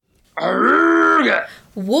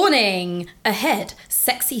Warning! Ahead,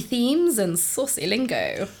 sexy themes and saucy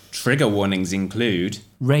lingo. Trigger warnings include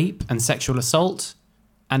rape and sexual assault,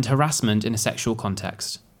 and harassment in a sexual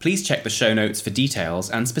context. Please check the show notes for details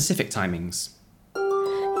and specific timings.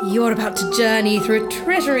 You're about to journey through a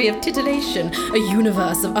treasury of titillation, a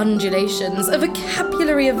universe of undulations, a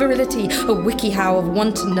vocabulary of virility, a wikihow of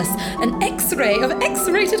wantonness, an X-ray of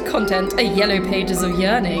X-rated content, a yellow pages of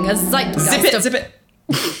yearning, a zeitgeist of... Zip it!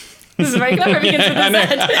 This is very clever. Begins with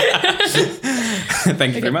a Z.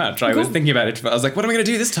 Thank you very much. I was thinking about it, but I was like, what am I going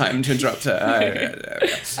to do this time to interrupt her?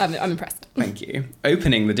 I'm impressed. Thank you.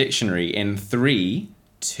 Opening the dictionary in 3,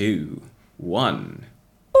 2, 1.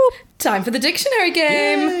 Time for the dictionary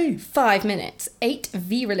game. Yay. 5 minutes, 8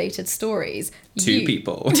 V-related stories. 2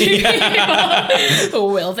 people.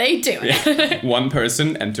 Will they do it? 1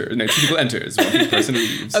 person enters. No, 2 people enters. 1 person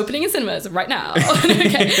leaves. Opening in cinemas right now.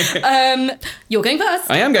 Okay. You're going first.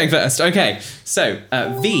 I am going first. Okay. So,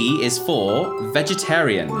 V is for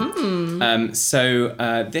vegetarian.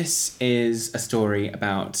 This is a story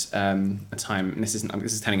about a time. And this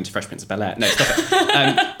is turning into Fresh Prince of Bel-Air. No, stop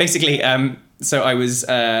it. Basically, so I was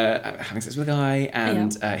having sex with a guy,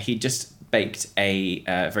 and he just baked a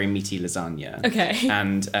very meaty lasagna. Okay.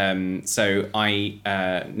 And so I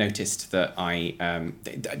noticed that I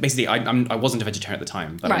wasn't a vegetarian at the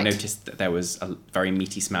time, but I noticed that there was a very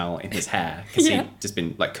meaty smell in his hair because he'd just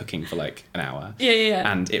been like cooking for like an hour.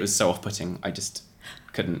 Yeah. And it was so off-putting. I just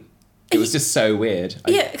couldn't. It was just so weird. To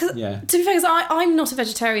be fair, because I'm not a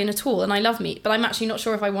vegetarian at all, and I love meat, but I'm actually not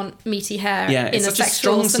sure if I want meaty hair in a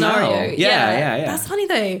sexual scenario. Smell. Yeah. That's funny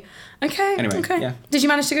though. Okay. Anyway, yeah. Did you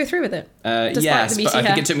manage to go through with it? Yes, but I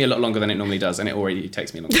think it took me a lot longer than it normally does, and it already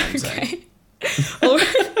takes me a long time. Okay.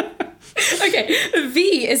 Okay,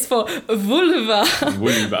 V is for vulva.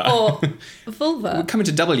 Vulva. Or vulva. We're coming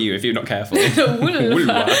to W if you're not careful.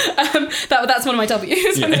 Vulva. That's one of my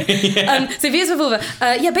W's. Yeah. So V is for vulva.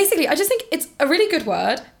 Basically, I just think it's a really good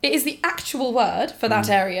word. It is the actual word for that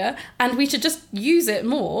area, and we should just use it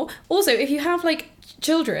more. Also, if you have like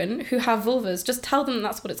children who have vulvas, just tell them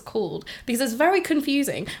that's what it's called, because it's very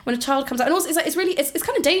confusing when a child comes out. And also, it's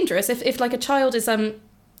kind of dangerous if like a child is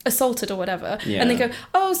assaulted or whatever, and they go,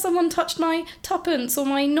 oh, someone touched my tuppence or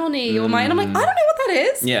my nonny or my, and I'm like, I don't know what that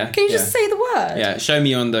is. Can you just say the word? Show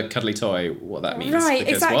me on the cuddly toy what that means. Right,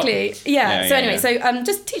 exactly. What? So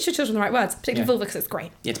just teach your children the right words, particularly vulva, because it's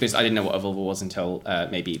great. Yeah, to be honest, I didn't know what a vulva was until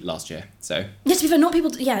maybe last year. So to be fair, not people.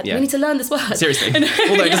 We need to learn this word. Seriously,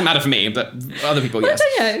 although it doesn't matter for me, but other people, yes.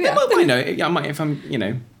 Well, I know. I might if I'm,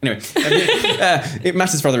 Anyway, it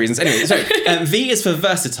matters for other reasons. Anyway, so V is for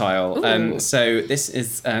versatile. So this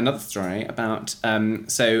is another story about.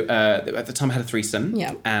 At the time I had a threesome.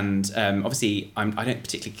 Yeah. And obviously, I don't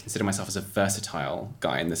particularly consider myself as a versatile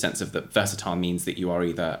guy in the sense of that versatile means that you are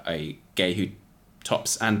either a gay who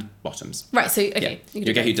tops and bottoms. Right. So okay, you're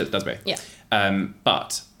a gay who does both. Yeah.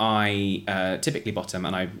 But I typically bottom,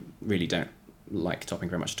 and I really don't like topping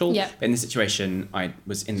very much at all. Yeah. But in this situation, I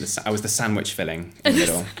was the sandwich filling in the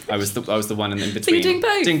middle. I was the one in between. So you're doing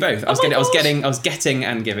both? Doing both. I was getting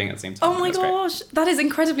and giving at the same time. Oh my gosh, that is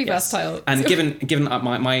incredibly versatile. And given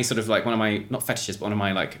my sort of like one of my, not fetishes, but one of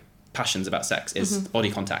my like passions about sex is the body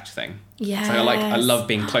contact thing. Yeah. So I love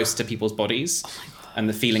being close to people's bodies. Oh my God. And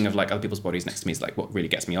the feeling of like other people's bodies next to me is like what really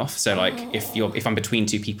gets me off. So like if I'm between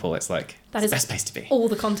 2 people, it's like it's the best place to be. All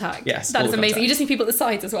the contact. Yes. That is amazing. Contact. You just need people at the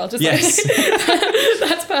sides as well. Just yes.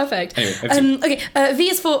 That's perfect. Anyway, V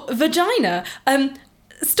is for vagina.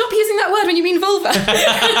 Stop using that word when you mean vulva.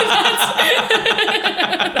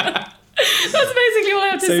 That's basically all I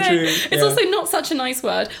have to say. True. It's also not such a nice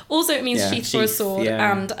word. Also, it means sheath for a sword,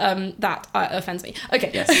 and that offends me.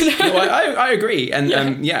 Okay. Yes. No, I agree. And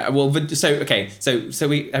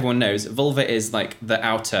everyone knows vulva is like the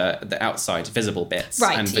outside visible bits,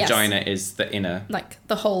 right? And vagina is the inner, like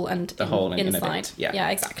the hole and inside. Bit. Yeah.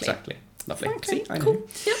 Exactly. Lovely. Okay, See, I cool.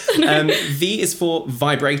 know. Yep. V is for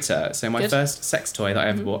vibrator. So my first sex toy that I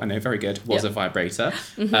ever bought, I know, very good, was a vibrator.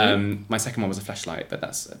 My second one was a fleshlight, but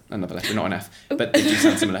that's another letter, not an F. But they do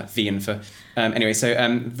sound similar. V and for. Anyway, so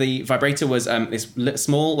the vibrator was this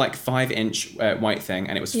small, like 5-inch white thing,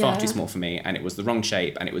 and it was far too small for me, and it was the wrong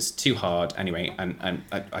shape, and it was too hard. Anyway, and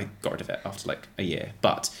I got rid of it after like a year.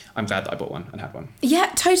 But I'm glad that I bought one and had one.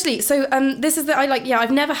 Yeah, totally. So this is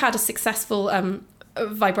I've never had a successful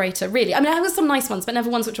vibrator, really. I mean, I have some nice ones, but never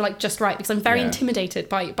ones which are like just right, because I'm very Yeah. intimidated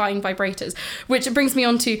by buying vibrators, which brings me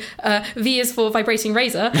on to V is for vibrating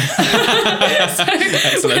razor. So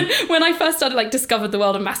when I first started, like, discovered the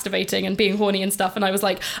world of masturbating and being horny and stuff, and I was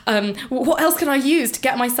like, what else can I use to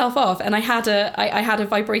get myself off? And I had a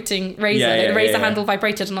vibrating razor, the razor handle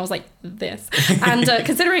vibrated, and I was like, this. And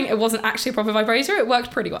considering it wasn't actually a proper vibrator, it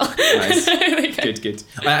worked pretty well. Nice. Good.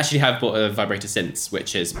 I actually have bought a vibrator since,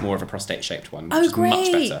 which is more of a prostate-shaped one, which is much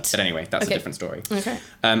great. better. But anyway, that's a different story. Okay.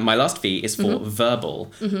 My last V is for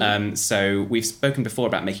verbal. So we've spoken before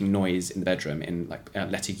about making noise in the bedroom in like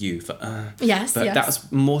letter U for Yes, but yes. that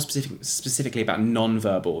was more specifically about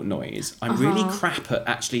non-verbal noise. I'm really crap at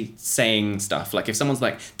actually saying stuff. Like if someone's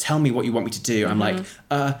like, tell me what you want me to do, I'm like,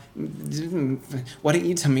 why don't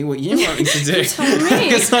you tell me what you want me to do? Tell me.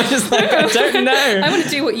 Because I'm just like, I don't know. I want to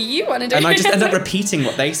do what you want to do. And I just end up repeating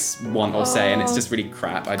what they want or say, and it's just really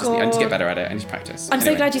crap. I need to get better at it. I need to practice. I'm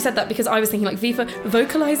so glad you said that, because I was thinking like V for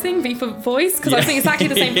vocalizing, V for voice, because I was thinking exactly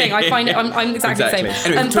the same thing. I find it, I'm exactly the same.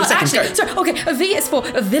 Anyway, 20 but seconds, actually, go. sorry, okay, a V is for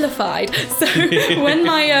vilified. So when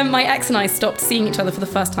my ex and I stopped seeing each other for the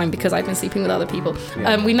first time because I'd been sleeping with other people,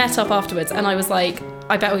 we met up afterwards, and I was like,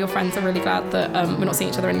 I bet all your friends are really glad that we're not seeing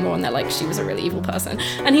each other anymore, and they're like, she was a really evil person.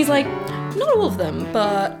 And he's like, not all of them,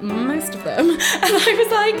 but most of them. And I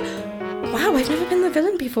was like, wow, I've never been the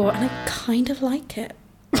villain before, and I kind of like it.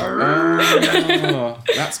 Wow.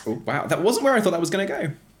 That wasn't where I thought that was going to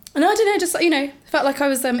go. No, I don't know, just, felt like I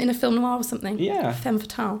was in a film noir or something. Yeah. Femme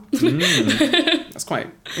fatale. That's quite,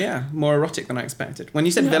 more erotic than I expected. When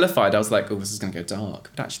you said vilified, I was like, oh, this is going to go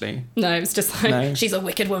dark. But actually... No, it's just like, she's a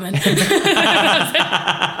wicked woman. You're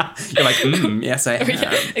like, yes, I am.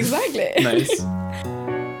 Yeah, exactly. Nice.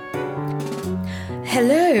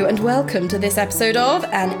 Hello and welcome to this episode of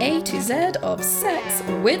An A to Z of Sex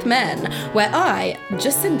with Men, where I,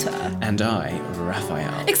 Jacinta, And I,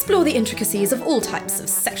 Raphael. explore the intricacies of all types of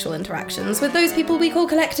sexual interactions with those people we call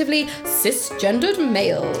collectively cisgendered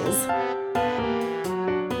males.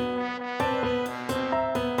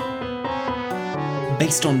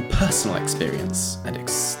 Based on personal experience and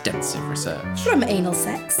extensive research. From anal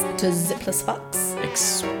sex to zipless fucks,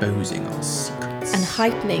 Exposing our secrets. and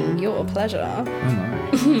heightening your pleasure. Oh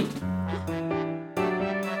my.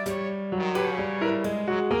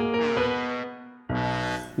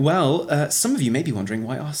 Well, some of you may be wondering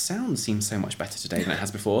why our sound seems so much better today than it has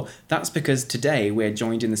before. That's because today we're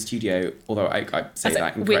joined in the studio, although I say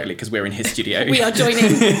that incorrectly because we're in his studio. We are joining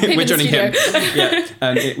him We're in joining the studio. him.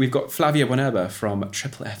 Yeah, we've got Flavia Bonerba from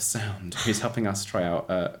Triple F Sound, who's helping us try out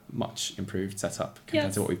a much improved setup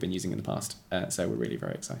compared to what we've been using in the past. So we're really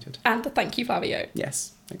very excited. And thank you, Flavio.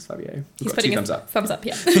 Yes, thanks, Flavio. He's We've got putting two a thumbs up. Thumbs up,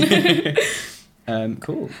 yeah.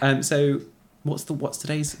 Cool. So what's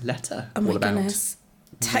today's letter Oh my all about? goodness.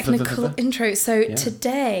 Technical intro. So Yeah.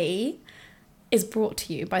 today is brought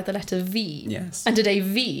to you by the letter V. Yes. And today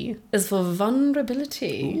V is for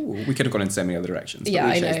vulnerability. Ooh, we could have gone in so many other directions. But Yeah,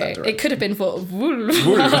 we I chose know. that It could have been for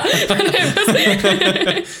vulva.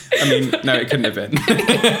 I mean, no, it couldn't have been.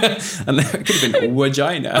 And it could have been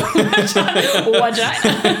vagina. Vagina.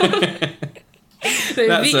 So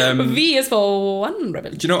That's, v is for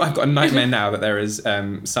vulnerability. Do you know what? I've got a nightmare now that there is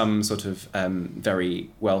some sort of very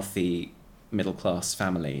wealthy middle-class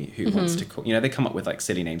family who wants to call... they come up with like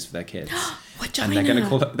silly names for their kids. Vagina. And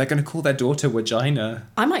they're going to call their daughter Vagina.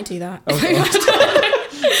 I might do that. Oh,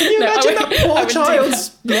 Can you imagine that poor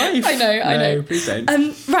child's life? I know. No, please don't.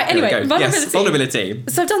 Right, anyway, There we go. vulnerability. Yes, vulnerability.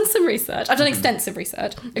 So I've done some research. I've done extensive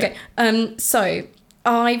research. Okay. So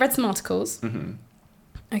I read some articles.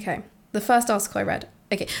 Okay. The first article I read.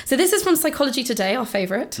 Okay. So this is from Psychology Today, our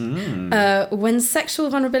favourite. When sexual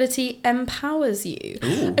vulnerability empowers you.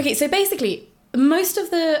 Ooh. Okay. So basically, most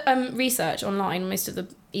of the research online, most of the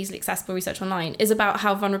easily accessible research online is about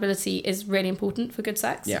how vulnerability is really important for good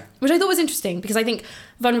sex. Yeah. Which I thought was interesting because I think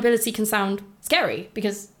vulnerability can sound scary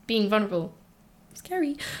because being vulnerable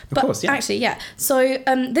scary. But course, yeah. actually, yeah. So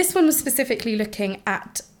this one was specifically looking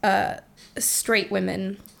at straight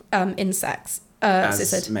women in sex. So it As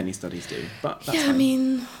said, many studies do. But that's yeah, I fine.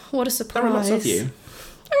 mean, what a surprise. There are lots of you.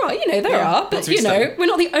 There are, there are, but lots of extent. we're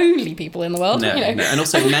not the only people in the world. No, you know. no. And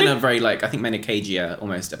also men are very I think men are cagier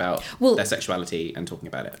almost about Well, their sexuality and talking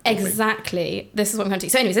about it. Probably. Exactly. This is what I'm going to do.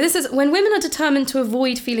 So anyway, this is when women are determined to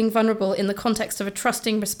avoid feeling vulnerable in the context of a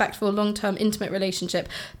trusting, respectful, long-term, intimate relationship,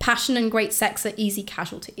 passion and great sex are easy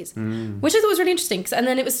casualties. Which I thought was really interesting. And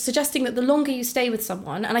then it was suggesting that the longer you stay with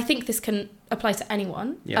someone, and I think this can apply to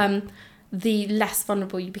anyone, the less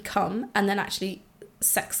vulnerable you become, and then actually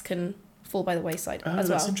sex can fall by the wayside as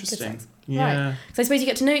well. That's Good interesting. sex. Yeah. Right. So I suppose you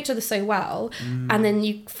get to know each other so well, and then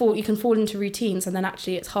you can fall into routines, and then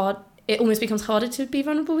actually it's hard. it almost becomes harder to be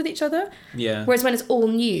vulnerable with each other. Yeah. Whereas when it's all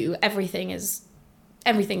new, everything is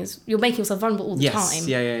you're making yourself vulnerable all the time.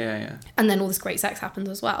 Yeah. And then all this great sex happens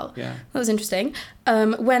as well. Yeah. That was interesting.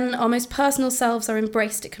 When our most personal selves are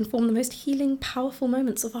embraced, it can form the most healing, powerful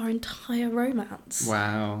moments of our entire romance.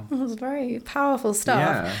 Wow. That was very powerful stuff.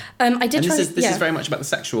 Yeah. I did and try. this is very much about the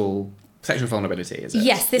sexual vulnerability, is it?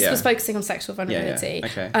 Yes, this was focusing on sexual vulnerability.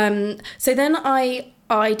 Yeah. Okay. So then I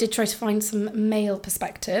did try to find some male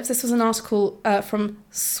perspectives. This was an article from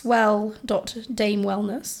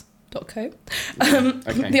swell.damewellness.co. Okay.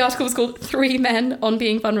 The article was called 3 Men on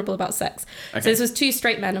Being Vulnerable About Sex. Okay. So this was 2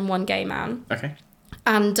 straight men and 1 gay man. Okay.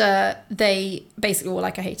 And they basically were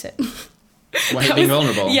like, I hate it. Well, being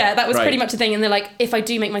vulnerable. Yeah, that was Right. pretty much the thing. And they're like, if I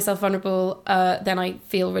do make myself vulnerable, then I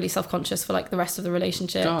feel really self-conscious for like the rest of the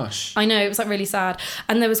relationship. Gosh. I know, it was like really sad.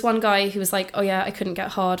 And there was one guy who was like, oh yeah, I couldn't get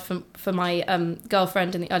hard for my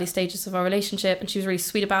girlfriend in the early stages of our relationship, and she was really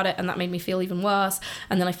sweet about it, and that made me feel even worse.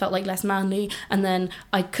 And then I felt like less manly, and then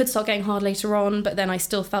I could start getting hard later on, but then I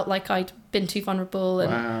still felt like I'd been too vulnerable.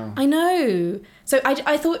 And Wow. I know. So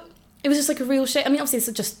I thought it was just like a real shit. I mean, obviously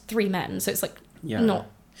it's just 3 men, so it's like not...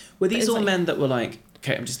 Were these all like- men that were like,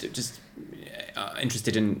 okay, I'm just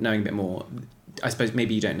interested in knowing a bit more. I suppose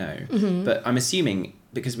maybe you don't know, but I'm assuming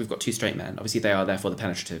because we've got 2 straight men, obviously they are therefore the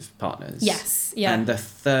penetrative partners. Yes, yeah. And the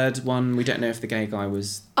third one, we don't know if the gay guy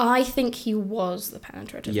was... I think he was the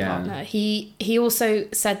penetrative Yeah. partner. He also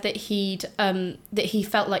said that he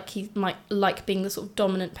felt like he might like being the sort of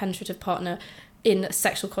dominant penetrative partner in a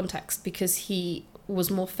sexual context because he was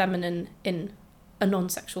more feminine in a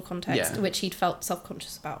non-sexual context, Yeah. which he'd felt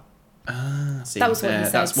self-conscious about. See, That was what he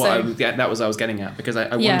said, That's what so- that was I was getting at, because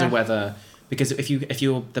I Yeah. wonder whether, because if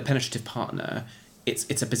you're the penetrative partner,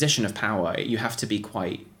 it's a position of power. You have to be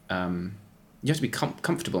quite you have to be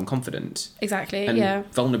comfortable and confident. Exactly. And yeah.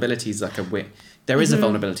 vulnerability is like there is a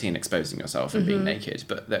vulnerability in exposing yourself and being naked,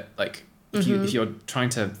 but that like if you're trying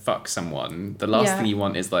to fuck someone, the last Yeah. thing you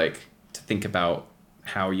want is like to think about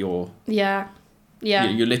how you're Yeah.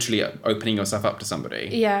 Yeah. you're literally opening yourself up to somebody.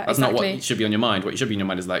 Yeah, That's not exactly. what should be on your mind. What should be on your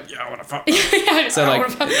mind is like, yeah, I want to fuck. Yeah, So, like-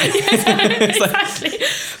 it's like- exactly.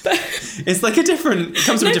 It's like it comes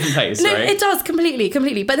from a different place, No, right? it does completely.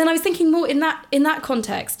 But then I was thinking more in that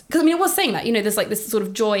context, because I mean, it was saying that, you know, there's like this sort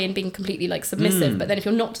of joy in being completely like submissive. But then if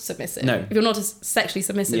you're not submissive, No. if you're not as sexually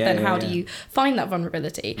submissive, Yeah, then yeah, how yeah. do you find that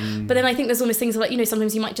vulnerability? But then I think there's almost things like, you know,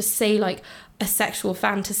 sometimes you might just say like a sexual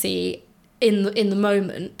fantasy in the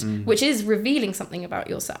moment, which is revealing something about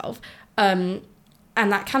yourself. And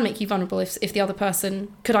that can make you vulnerable if the other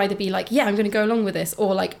person could either be like, yeah, I'm going to go along with this,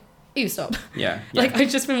 or like, you stop. Yeah. Like I've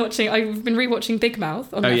been rewatching Big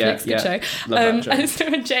Mouth on Netflix, good show. Love that show. And so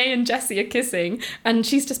Jay and Jessie are kissing, and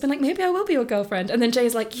she's just been like, maybe I will be your girlfriend. And then Jay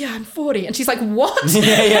is like, yeah, I'm 40, and she's like, what?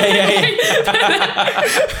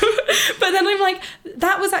 But then I'm like,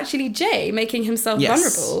 that was actually Jay making himself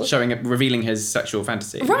vulnerable. Revealing his sexual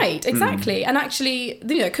fantasy. Right, exactly. And actually,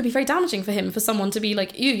 you know, it could be very damaging for him, for someone to be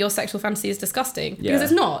like, your sexual fantasy is disgusting. Yeah. Because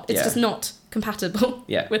it's not. It's Yeah. just not compatible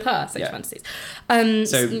Yeah. with her sexual Yeah. fantasies.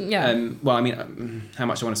 Well, I mean, how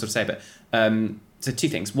much I want to sort of say, but so 2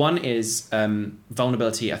 things. One is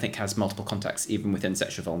vulnerability, I think, has multiple contexts, even within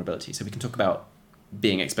sexual vulnerability. So we can talk about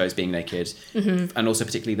being exposed, being naked, and also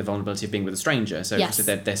particularly the vulnerability of being with a stranger. So, Yes. so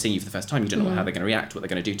they're seeing you for the first time, you don't know how they're going to react, what they're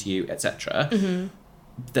going to do to you, etc.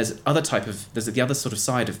 There's the other sort of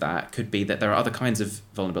side of that could be that there are other kinds of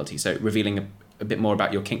vulnerability. So revealing a bit more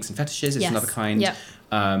about your kinks and fetishes is Yes. another kind. Yeah.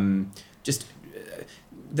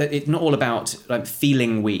 That it's not all about like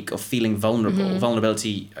feeling weak or feeling vulnerable.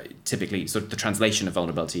 Vulnerability, typically, sort of the translation of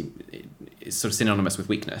vulnerability is sort of synonymous with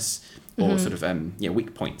weakness, or sort of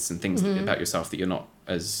weak points and things about yourself that you're not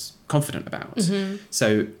as confident about.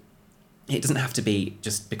 So it doesn't have to be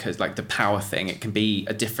just because like the power thing. It can be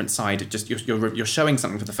a different side of just you're showing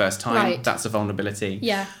something for the first time. Right. That's a vulnerability.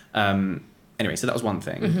 Yeah. Anyway, so that was one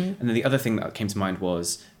thing, and then the other thing that came to mind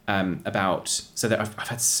was about so that I've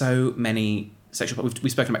had so many sexual.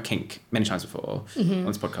 We've spoken about kink many times before on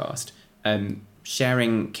this podcast.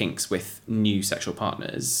 Sharing kinks with new sexual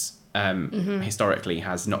partners historically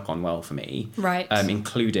has not gone well for me. Right.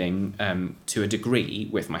 Including to a degree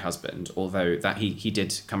with my husband, although that he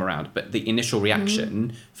did come around. But the initial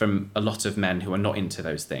reaction from a lot of men who are not into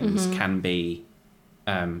those things can be,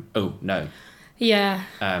 oh no. Yeah.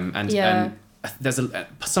 And there's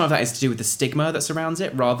some of that is to do with the stigma that surrounds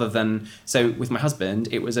it, rather than, so with my husband,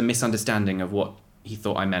 it was a misunderstanding of what he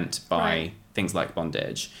thought I meant by things like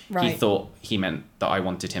bondage. Right. He thought he meant that I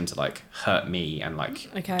wanted him to like hurt me and like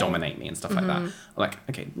dominate me and stuff like that. Like,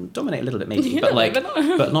 okay, dominate a little bit maybe, but like,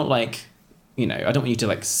 but not like you know, I don't want you to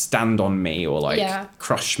like stand on me or like Yeah.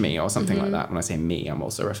 crush me or something like that. When I say me, I'm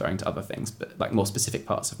also referring to other things, but like more specific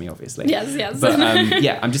parts of me, obviously. Yes. But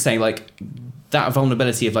yeah, I'm just saying like that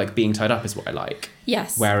vulnerability of like being tied up is what I like.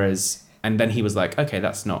 Yes. Whereas, and then he was like, okay,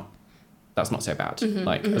 that's not so bad.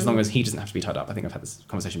 Like as long as he doesn't have to be tied up. I think I've had this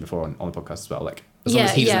conversation before on the podcast as well. Like as long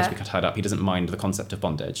as he doesn't have to be tied up, he doesn't mind the concept of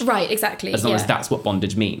bondage. Right, exactly. As long as that's what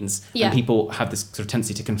bondage means. Yeah. And people have this sort of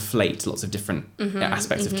tendency to conflate lots of different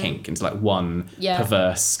aspects of kink into like one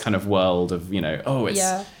perverse kind of world of, you know, oh,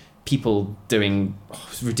 it's people doing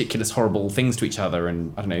ridiculous, horrible things to each other,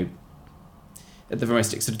 and I don't know, the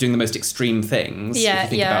most sort of doing the most extreme things. If you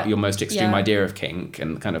think about your most extreme idea of kink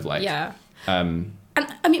and kind of like and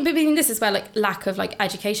I mean, this is where like lack of like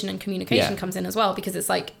education and communication comes in as well, because it's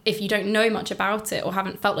like if you don't know much about it or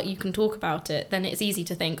haven't felt like you can talk about it, then it's easy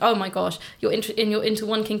to think, oh my gosh, you're into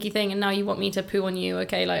one kinky thing and now you want me to poo on you.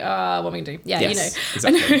 Okay, like what am I gonna do? Yeah, you know.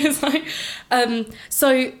 Exactly. And it's like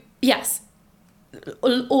so yes.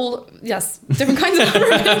 All different kinds of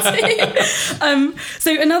vulnerability.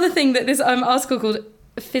 So another thing that this article called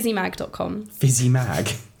fizzymag.com. Fizzy Mag.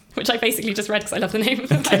 Which I basically just read because I love the name of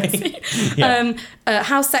the magazine.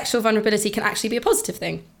 How sexual vulnerability can actually be a positive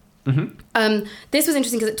thing. This was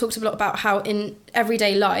interesting because it talked a lot about how in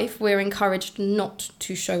everyday life we're encouraged not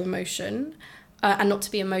to show emotion and not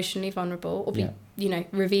to be emotionally vulnerable or be, you know,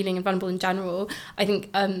 revealing and vulnerable in general. I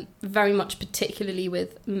think very much particularly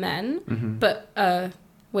with men, but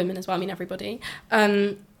women as well. I mean, everybody.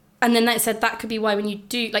 And then they said that could be why when you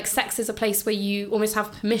do, like, sex is a place where you almost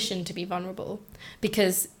have permission to be vulnerable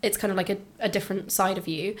because it's kind of like a different side of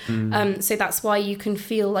you. So that's why you can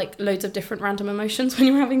feel like loads of different random emotions when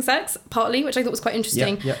you're having sex, partly, which I thought was quite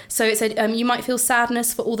interesting. So it said you might feel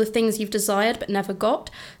sadness for all the things you've desired but never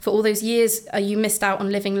got, for all those years you missed out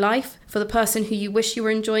on living life, for the person who you wish you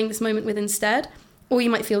were enjoying this moment with instead. Or you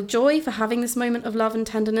might feel joy for having this moment of love and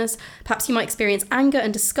tenderness. Perhaps you might experience anger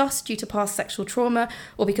and disgust due to past sexual trauma,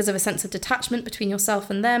 or because of a sense of detachment between yourself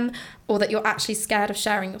and them, or that you're actually scared of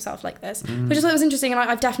sharing yourself like this. Which I thought was interesting, and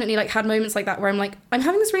I've definitely like had moments like that where I'm like, I'm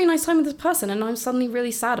having this really nice time with this person, and I'm suddenly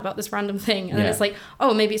really sad about this random thing. And then it's like,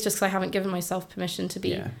 oh, maybe it's just because I haven't given myself permission to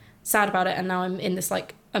be sad about it, and now I'm in this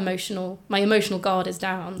like my emotional guard is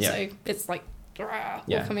down. So it's like,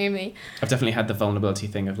 coming at me. I've definitely had the vulnerability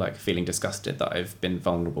thing of like feeling disgusted that I've been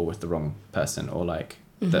vulnerable with the wrong person, or like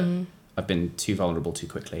that I've been too vulnerable too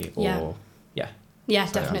quickly, or so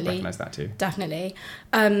definitely. I recognise that too. Definitely.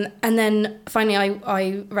 And then finally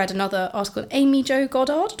I read another article on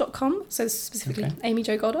amyjogoddard.com, so specifically Amy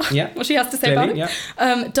Jo Goddard, what she has to say about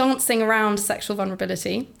it. Dancing around sexual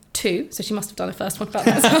vulnerability. 2, so she must have done a first one about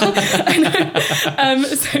that as well.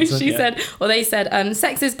 So she said, or they said,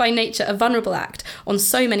 sex is by nature a vulnerable act on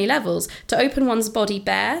so many levels. To open one's body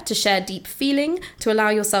bare, to share deep feeling, to allow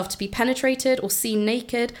yourself to be penetrated or seen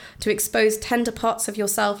naked, to expose tender parts of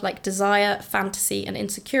yourself like desire, fantasy and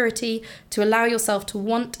insecurity, to allow yourself to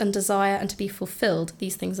want and desire and to be fulfilled.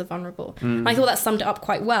 These things are vulnerable. I thought that summed it up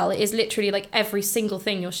quite well. It is literally like every single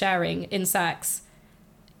thing you're sharing in sex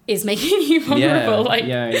is making you vulnerable.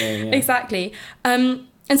 Exactly. And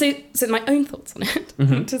so my own thoughts on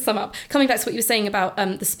it, to sum up, coming back to what you were saying about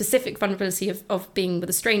the specific vulnerability of being with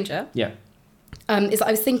a stranger, is that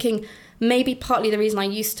I was thinking maybe partly the reason I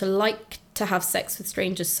used to like to have sex with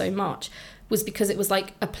strangers so much was because it was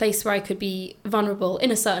like a place where I could be vulnerable in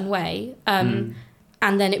a certain way, and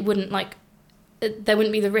then it wouldn't like, there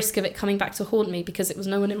wouldn't be the risk of it coming back to haunt me because it was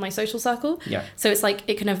no one in my social circle. So it's like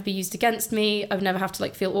it can never be used against me. I would never have to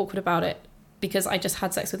like feel awkward about it because I just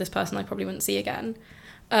had sex with this person I probably wouldn't see again.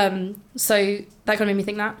 So that kind of made me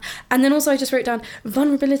think that. And then also I just wrote down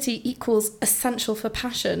vulnerability equals essential for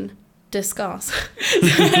passion. Discuss. So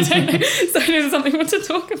I don't know. So there's something I want to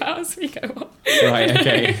talk about as we go on. Right.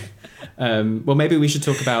 Okay. Well, maybe we should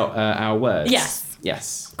talk about our words.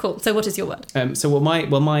 Yes. Cool. So what is your word? So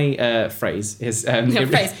my phrase is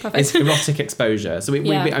is erotic exposure. So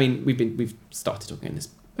we've started talking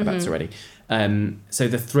about this already. So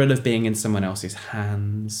the thrill of being in someone else's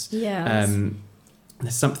hands.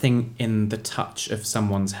 There's something in the touch of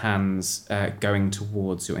someone's hands going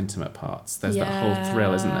towards your intimate parts. There's that whole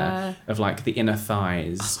thrill, isn't there, of like the inner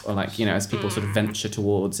thighs, or like, you know, as people sort of venture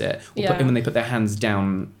towards it, or when they put their hands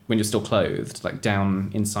down when you're still clothed, like down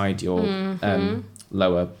inside your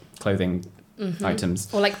lower clothing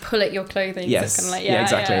items, or like pull at your clothing. Yes, so kind of like,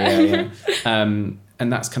 exactly. And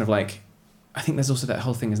that's kind of like, I think there's also that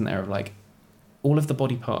whole thing, isn't there, of like all of the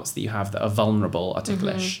body parts that you have that are vulnerable are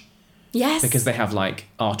ticklish. Yes. Because they have like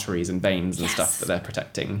arteries and veins and stuff that they're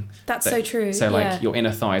protecting. That's so true. So like your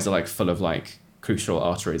inner thighs are like full of like crucial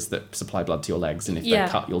arteries that supply blood to your legs, and if they're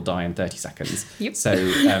cut, you'll die in 30 seconds. Yep. So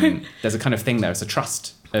there's a kind of thing there. It's a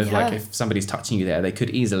trust of like, if somebody's touching you there, they could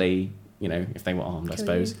easily, you know, if they were armed, I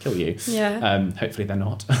suppose, kill you. Yeah. Hopefully they're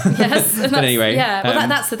not. Yes. But anyway. Yeah. Well,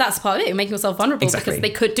 that's part of it. Making yourself vulnerable exactly. because they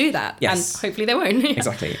could do that, Yes. and hopefully they won't.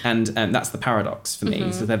 Exactly. And that's the paradox for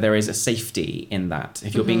me. So that there is a safety in that.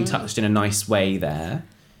 If you're being touched in a nice way there,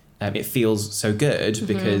 it feels so good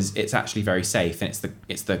because it's actually very safe, and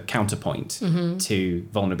it's the counterpoint to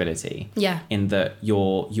vulnerability. Yeah. In that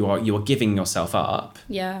you are giving yourself up.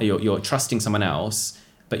 Yeah. You're trusting someone else,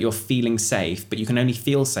 but you're feeling safe. But you can only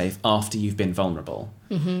feel safe after you've been vulnerable.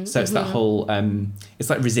 So it's that whole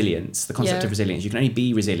it's like resilience. The concept of resilience. You can only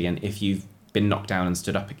be resilient if you've been knocked down and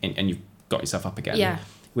stood up and you've got yourself up again. Yeah.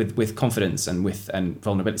 With confidence and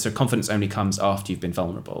vulnerability. So confidence only comes after you've been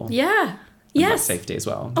vulnerable. Yeah. And Yes. that's safety as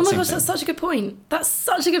well. Oh my Same gosh, thing. that's such a good point. That's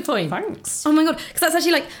such a good point. Thanks. Oh my god, because that's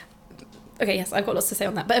actually like. Okay, yes, I've got lots to say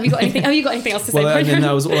on that. But have you got anything? Have you got anything else to say? Well,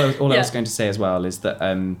 that was all I Yeah. was going to say as well is that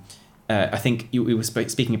I think we were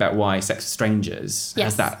speaking about why sex with strangers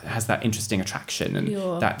Yes. has that interesting attraction and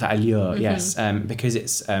Allure. that allure. Yes, because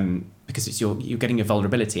it's you're getting your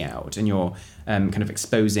vulnerability out and you're kind of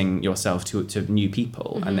exposing yourself to new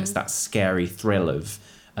people, and it's that scary thrill of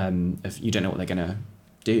you don't know what they're gonna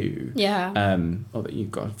do. Yeah. Or that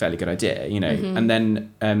you've got a fairly good idea, you know. And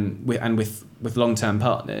then with long-term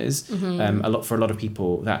partners, a lot of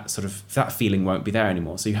people that feeling won't be there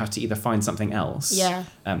anymore. So you have to either find something else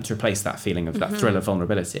to replace that feeling of that thrill of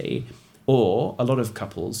vulnerability, or a lot of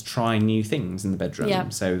couples try new things in the bedroom. Yeah.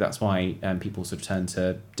 So that's why people sort of turn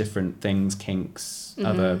to different things, kinks,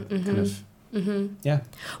 other kind of yeah.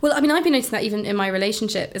 Well, I mean, I've been noticing that even in my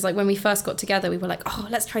relationship is like when we first got together, we were like, oh,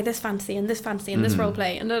 let's try this fantasy and this fantasy and this role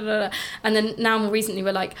play and da, da, da. And then now more recently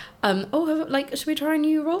we're like, should we try a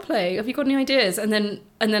new role play? Have you got any ideas? And then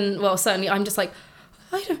well, certainly I'm just like,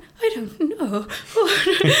 I don't know.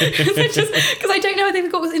 Because I don't know how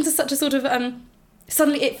they've got into such a sort of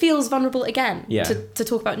suddenly it feels vulnerable again to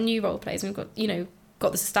talk about new role plays. We've got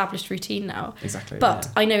got this established routine now. Exactly. But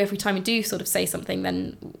I know every time we do sort of say something,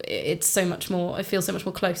 then it's so much more, I feel so much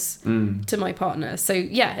more close to my partner. So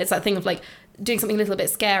yeah, it's that thing of like doing something a little bit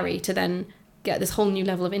scary to then get this whole new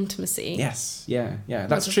level of intimacy. Yes, yeah.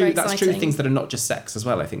 That's Which is true. very That's true. exciting. Things that are not just sex as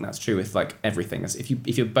well. I think that's true with like everything. As if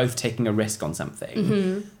you're both taking a risk on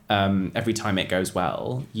something, every time it goes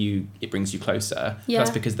well, it brings you closer. Yeah. That's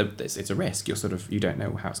because it's a risk. You don't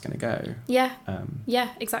know how it's going to go. Yeah. Yeah.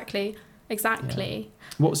 Exactly. Yeah.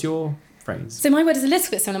 What was your phrase? So my word is a little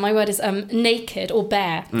bit similar. My word is naked or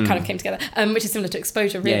bare, kind of came together, which is similar to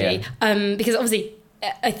exposure, really. Yeah. Because obviously,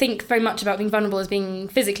 I think very much about being vulnerable as being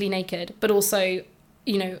physically naked, but also,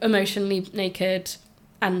 emotionally naked,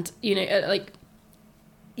 and like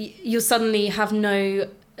you suddenly have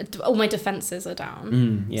all my defenses are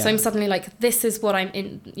down. So I'm suddenly like, this is what I'm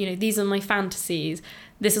in. These are my fantasies.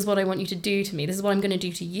 This is what I want you to do to me. This is what I'm going to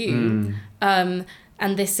do to you. And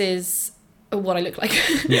this is what I look like.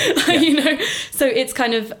 So it's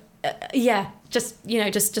kind of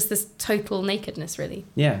just this total nakedness, really.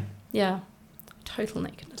 Total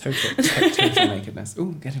nakedness. Total nakedness.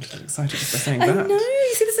 Ooh, getting excited just by saying that. I know.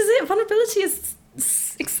 You see, this is it. Vulnerability is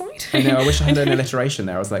exciting. I know. I wish I had an alliteration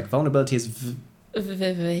there. I was like, vulnerability is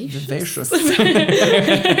Vivacious.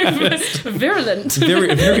 vivacious. Virulent.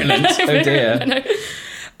 Virulent. Oh dear.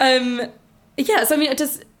 So I mean,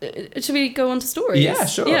 should we go on to stories? Yeah,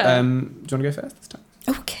 sure. Yeah. Do you want to go first this time?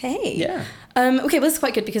 Okay. Yeah. Okay, well, this is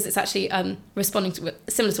quite good because it's actually responding to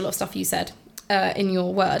similar to a lot of stuff you said in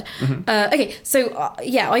your word. Okay, so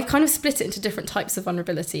I kind of split it into different types of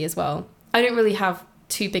vulnerability as well. I don't really have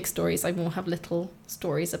two big stories. I more have little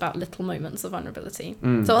stories about little moments of vulnerability.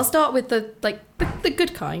 So I'll start with the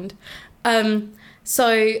good kind.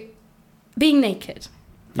 So being naked,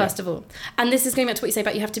 first of all. And this is going back to what you say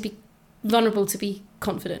about you have to be vulnerable to be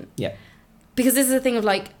confident. Yeah. Because this is a thing of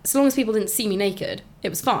like, so long as people didn't see me naked, it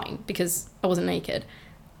was fine because I wasn't naked.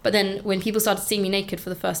 But then when people started seeing me naked for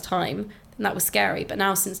the first time, then that was scary. But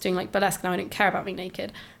now since doing like burlesque, now I don't care about being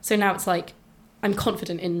naked. So now it's like, I'm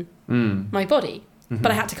confident in my body. But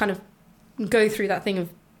I had to kind of go through that thing of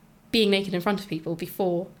being naked in front of people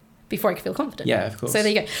before I could feel confident. Yeah, of course. So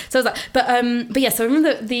there you go. So I was like, but yeah. So I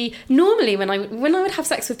remember normally when I would have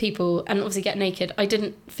sex with people and obviously get naked, I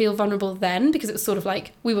didn't feel vulnerable then because it was sort of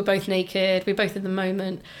like we were both naked, we were both in the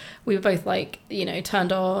moment, we were both like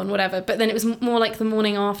turned on, whatever. But then it was more like the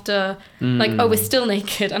morning after, like we're still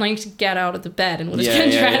naked and I need to get out of the bed in order to get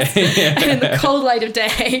dressed in the cold light of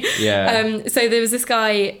day. Yeah. So there was this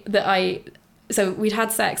guy that so we'd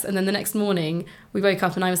had sex, and then the next morning we woke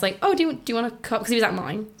up and I was like, oh, do you want a cup? Because he was at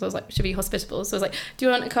mine. So I was like, should be hospitable. So I was like, do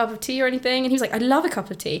you want a cup of tea or anything? And he was like, I'd love a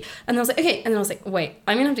cup of tea. And then I was like, okay. And then I was like, wait,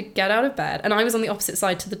 I'm going to have to get out of bed. And I was on the opposite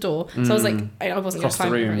side to the door. So I was like, I wasn't going to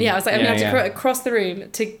climb. Yeah, I was like, I'm going to have to cross the room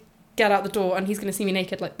to get out the door, and he's going to see me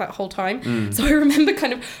naked like that whole time. So I remember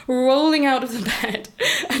kind of rolling out of the bed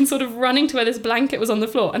and sort of running to where this blanket was on the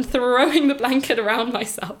floor and throwing the blanket around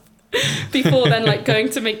myself. Before then, like, going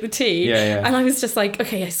to make the tea. And I was just like,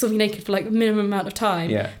 okay, I saw me naked for like a minimum amount of time.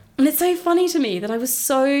 And it's so funny to me that I was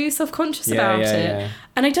so self-conscious about it.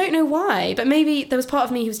 And I don't know why, but maybe there was part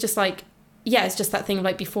of me who was just like, yeah, it's just that thing of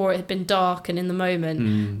like before it had been dark and in the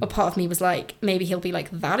moment. Or part of me was like, maybe he'll be like,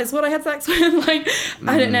 that is what I had sex with. Like,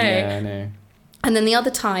 I don't know. Yeah, I know. And then the other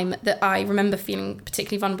time that I remember feeling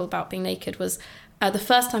particularly vulnerable about being naked was the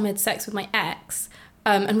first time I had sex with my ex.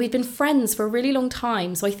 And we'd been friends for a really long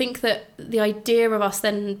time. So I think that the idea of us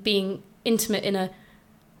then being intimate in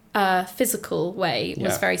a physical way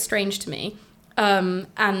was very strange to me. And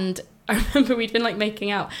I remember we'd been like making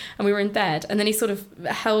out and we were in bed, and then he sort of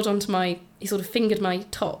he sort of fingered my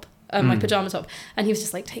top, my pajama top, and he was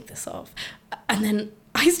just like, take this off. And then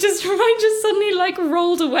I just suddenly like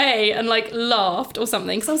rolled away and like laughed or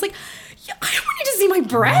something. Because I was like, yeah, I don't want you to see my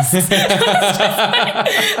breasts. Like,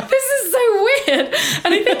 this is so weird.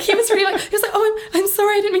 And I think he was really like, he was like, oh, I'm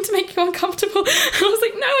sorry, I didn't mean to make you uncomfortable. And I was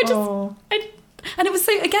like, no, and it was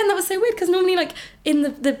so, again, that was so weird, because normally like in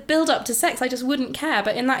the build up to sex, I just wouldn't care.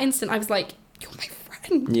 But in that instant, I was like, you're my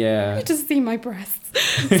friend. Yeah. You just see my breasts.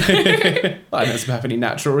 Well, that's a perfectly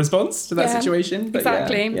natural response to that situation. But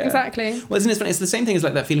exactly. Well, isn't it funny? It's the same thing as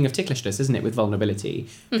like that feeling of ticklishness, isn't it, with vulnerability?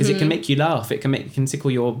 Because it can make you laugh. It can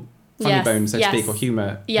tickle your funny bone, so to speak, or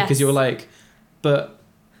humour. Yes. Because you're like, but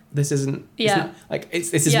this isn't. Yeah. It's not, like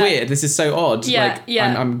this is weird. This is so odd. Yeah.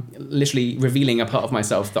 Like I'm literally revealing a part of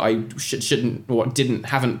myself that I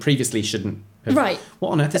haven't previously shouldn't. Right.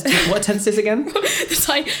 What on earth is what tense is again? That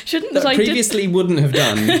I shouldn't. That I previously wouldn't have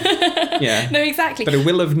done. Yeah. No, exactly. But I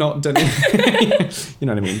will have not done it. You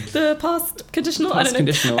know what I mean? The past conditional. Past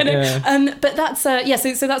conditional. I know. Yeah. But that's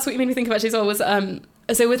So that's what you made me think of actually as well. Was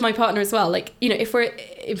so with my partner as well. Like, you know, if we're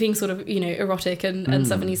being sort of, you know, erotic and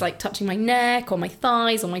stuff, and he's like touching my neck or my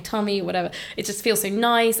thighs or my tummy or whatever, it just feels so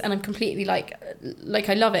nice, and I'm completely like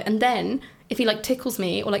I love it. And then if he like tickles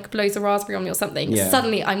me or like blows a raspberry on me or something,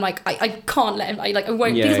 suddenly I'm like, I can't let him, I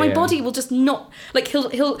won't, because my body will just not, like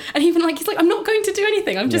he'll and even like he's like, I'm not going to do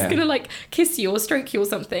anything, I'm just gonna like kiss you or stroke you or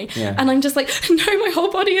something, and I'm just like, no, my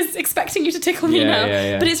whole body is expecting you to tickle me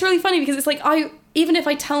now. But it's really funny because it's like, even if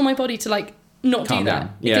I tell my body to like not calm do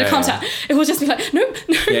that, down. Calm down, it will just be like, no.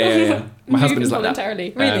 My husband is like that.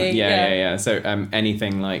 Voluntarily, really. So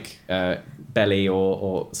anything like belly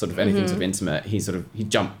or sort of anything sort of intimate, he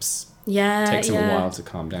jumps. Takes him a while to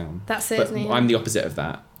calm down. That's it. But I'm the opposite of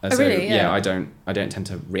that. So, really? Yeah. I don't tend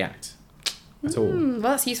to react at all. Well,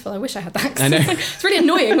 that's useful. I wish I had that. I know. It's really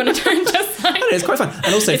annoying when I don't just like... It's quite fun.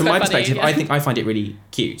 And also from my perspective, funny, I think I find it really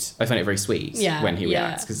cute. I find it very sweet when he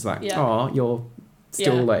reacts, because it's like, oh, you're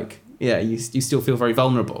still like, you still feel very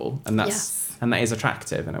vulnerable, and that's and that is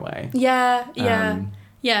attractive in a way. Yeah,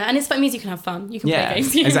 and it means you can have fun. You can play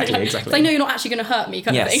games. Exactly. I know you're not actually going to hurt me,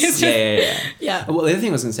 kind of thing. It's just, yeah. Well, the other thing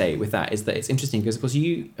I was going to say with that is that it's interesting because, of course,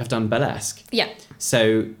 you have done burlesque. Yeah.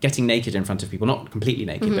 So getting naked in front of people, not completely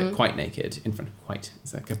naked, but quite naked in front of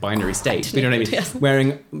it's like a binary state. You know what I mean? Yes.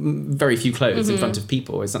 Wearing very few clothes in front of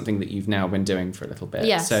people is something that you've now been doing for a little bit.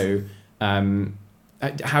 Yes. So,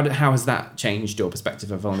 how has that changed your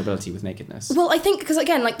perspective of vulnerability with nakedness? Well, I think because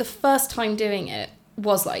again, like the first time doing it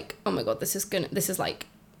was like, oh my god, this is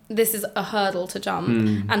a hurdle to jump.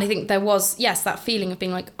 And I think there was that feeling of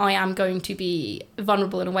being like, I am going to be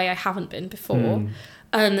vulnerable in a way I haven't been before.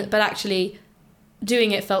 But actually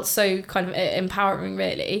doing it felt so kind of empowering,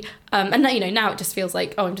 really. And now, you know, now it just feels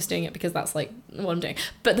like, oh, I'm just doing it because that's like what I'm doing.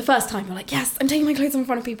 But the first time you're like, yes, I'm taking my clothes off in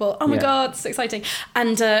front of people. Oh my god, it's so exciting.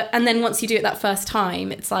 And then once you do it that first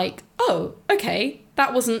time, it's like, oh, okay,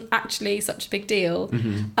 that wasn't actually such a big deal.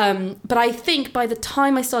 But I think by the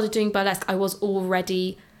time I started doing burlesque,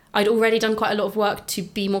 I'd already done quite a lot of work to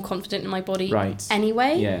be more confident in my body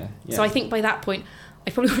anyway. Yeah. So I think by that point, I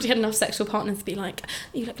probably already had enough sexual partners to be like,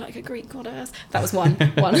 you look like a Greek goddess. That was one.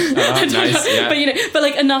 Nice, yeah. But, you know, but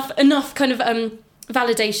like enough kind of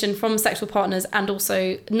validation from sexual partners, and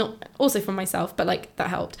also from myself, but like that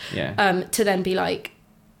helped. To then be like,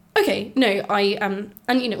 okay, no, I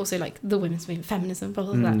and you know, also like the women's movement, feminism, blah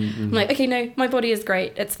blah blah. I'm like, okay, no, my body is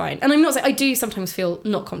great, it's fine. And I'm not saying, I do sometimes feel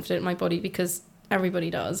not confident in my body, because everybody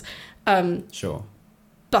does. Sure.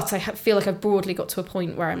 But I feel like I've broadly got to a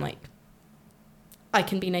point where I'm like, I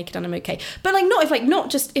can be naked and I'm okay. But like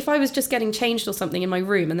if I was just getting changed or something in my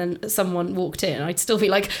room and then someone walked in, I'd still be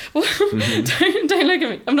like, well, don't look at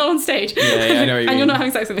me. I'm not on stage. Yeah, I know what you and mean. you're not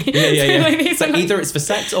having sex with me. Yeah. Like, it's like either it's for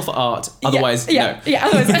sex or for art. Otherwise, no. Yeah,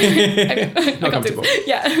 otherwise, Not comfortable.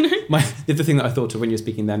 Yeah. The other thing that I thought of when you were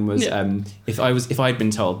speaking then was if I'd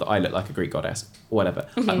been told that I looked like a Greek goddess or whatever,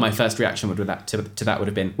 my first reaction would would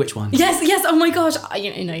have been, which one? Yes. Oh my gosh.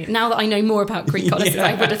 Now that I know more about Greek goddesses,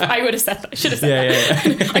 I would have said that. I should have said that.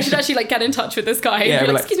 I should actually like get in touch with this guy and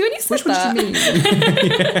be like, excuse me, when you said that. Which one did you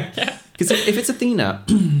mean? Because if it's Athena,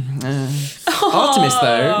 Artemis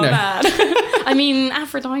though. No. Man. I mean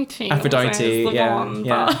Aphrodite.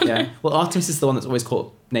 Yeah. Well, Artemis is the one that's always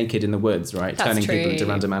caught naked in the woods, right? That's Turning true. people into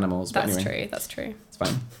random animals. But That's true. It's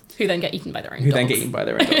fine. Who then get eaten by their own dogs.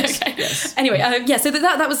 Okay. Yes. Anyway, so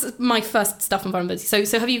that was my first stuff on vulnerability.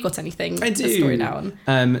 So have you got anything? I do. A story now on?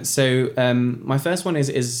 My first one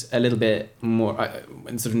is a little bit more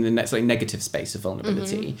sort of in the next like negative space of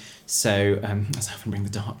vulnerability. So as I often bring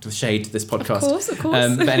the shade to this podcast. Of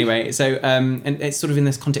course. But anyway, so and it's sort of in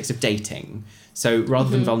this context of dating. So rather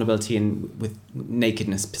than vulnerability with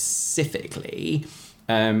nakedness specifically,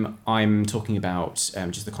 I'm talking about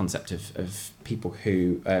just the concept of people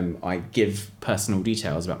who I give personal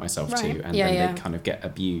details about myself to, and then they kind of get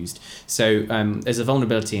abused. So there's a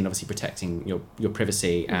vulnerability in obviously protecting your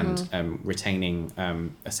privacy and retaining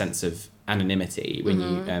a sense of anonymity when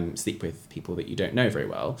you sleep with people that you don't know very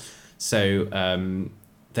well. So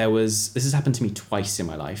this has happened to me twice in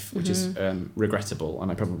my life, which is regrettable, and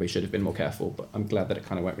I probably should have been more careful, but I'm glad that it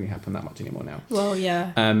kind of won't really happen that much anymore now. Well,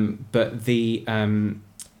 yeah. But the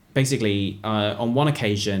basically on one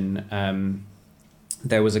occasion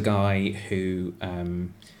there was a guy who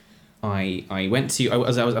I went to. I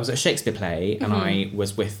was at a Shakespeare play, and I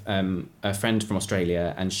was with a friend from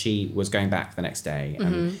Australia, and she was going back the next day.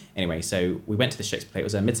 Anyway, so we went to the Shakespeare play. It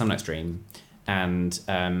was a Midsummer Night's Dream, and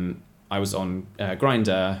I was on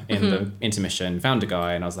Grindr in the intermission, found a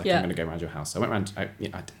guy, and I was like, I'm going to go around your house. So I went round. I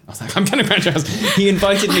was like, I'm going to go around your house. He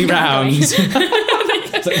invited me round.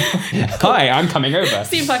 Like, hi, I'm coming over.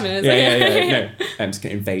 See you in 5 minutes. Yeah. No, I'm just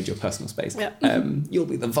going to invade your personal space. Yeah. You'll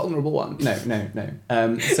be the vulnerable one. No.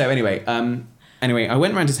 So anyway, I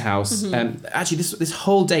went around his house. Actually, this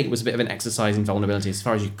whole date was a bit of an exercise in vulnerability, as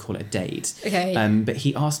far as you could call it a date. Okay. But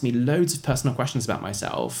he asked me loads of personal questions about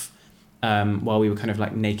myself while we were kind of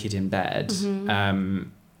like naked in bed.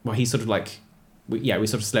 Well, he sort of like, we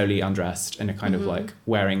sort of slowly undressed and kind of like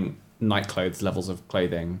wearing night clothes levels of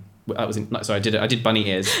clothing. I did bunny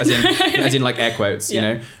ears, as in like air quotes, you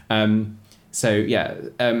know. I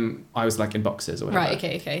was like in boxers or whatever. Right.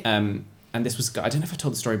 Okay. And this was, I don't know if I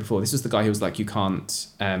told the story before. This was the guy who was like, you can't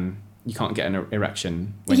get an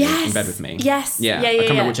erection when you're in bed with me. Yes. Yeah. I can't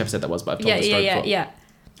remember which episode that was, but I've told the story before. Yeah.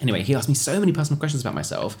 Anyway, he asked me so many personal questions about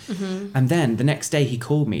myself, and then the next day he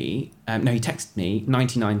called me. He texted me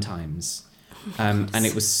 99 times, and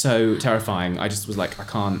it was so terrifying. I just was like, I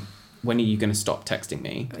can't. When are you going to stop texting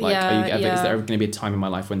me? Like, is there ever going to be a time in my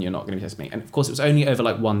life when you're not going to be texting me? And of course, it was only over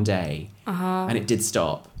like one day, and it did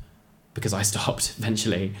stop because I stopped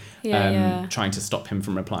eventually, trying to stop him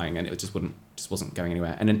from replying, and it just wasn't going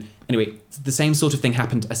anywhere. And then anyway, the same sort of thing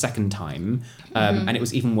happened a second time, and it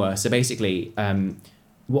was even worse. So basically,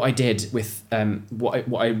 what I did with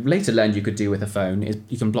what I later learned you could do with a phone is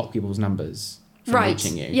you can block people's numbers from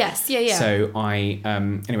reaching you. Yes. So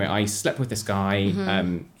I slept with this guy.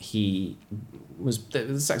 The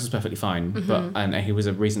sex was perfectly fine, and he was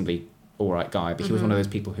a reasonably all right guy. But he was one of those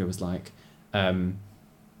people who was like,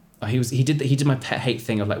 he did my pet hate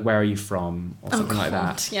thing of like, where are you from or something like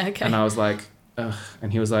that. Yeah. Okay. And I was like, ugh.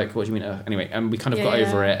 And he was like, what do you mean? Ugh? Anyway, and we kind of got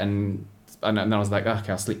over it, and then I was like,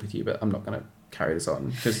 okay, I'll sleep with you, but I'm not gonna carry this on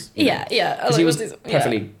because he was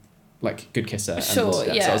perfectly. Like good kisser. Sure, So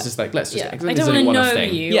I was just like, let's just. I don't want to know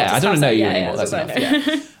you. Yeah, I don't want to know you anymore. That's enough.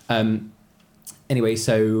 Yeah. Anyway,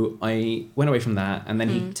 so I went away from that, and then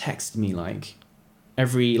he texted me like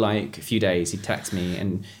every like few days. He'd text me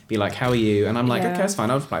and be like, "How are you?" And I'm like, "Okay, that's fine.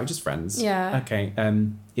 I'll reply. We're just friends." Yeah. Okay.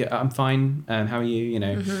 Yeah, I'm fine. How are you? You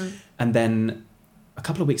know. And then a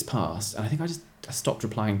couple of weeks passed, and I think I stopped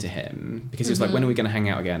replying to him because he was like, when are we going to hang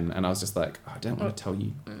out again? And I was just like, I don't want to tell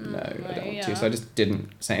you no, I don't want to. So I just didn't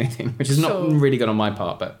say anything, which is not really good on my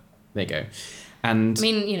part, but there you go. And I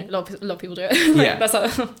mean, a lot of people do it. Like, yeah. That's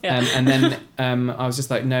and then I was just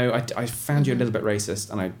like, no, I found you a little bit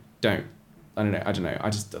racist, and I don't know. I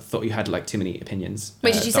just thought you had like too many opinions.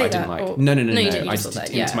 Wait, did you say I didn't that? like. No. I just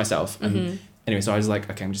did it to myself. And anyway, so I was like,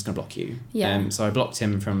 okay, I'm just going to block you. Yeah. So I blocked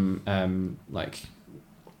him from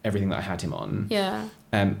everything that I had him on. Yeah.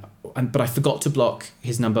 But I forgot to block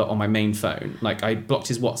his number on my main phone. Like, I blocked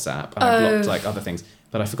his WhatsApp and I blocked like other things,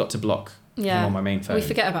 but I forgot to block him on my main phone. We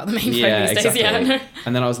forget about the main phone these days. Exactly. Yeah.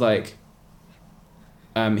 And then I was like,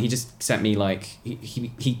 he just sent me like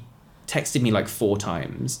he texted me like 4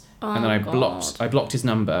 times, and then I blocked his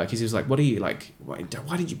number because he was like, "What are you like?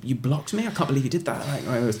 Why did you blocked me? I can't believe you did that." Like,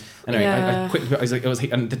 I quickly, I was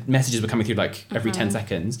like, and the messages were coming through like every 10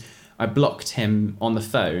 seconds. I blocked him on the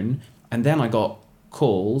phone, and then I got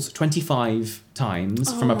calls 25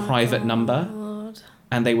 times from a private number,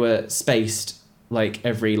 and they were spaced like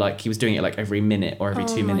every, like he was doing it like every minute or every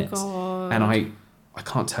 2 minutes, and I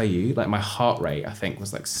can't tell you, like my heart rate I think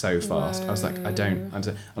was like so fast. I was like, and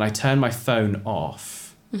I turned my phone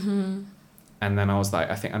off, and then I was like,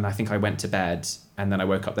 I think I went to bed, and then I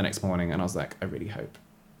woke up the next morning and I was like, I really hope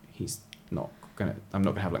I'm not gonna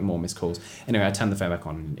have like more missed calls. Anyway, I turned the phone back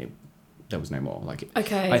on and there was no more. Like,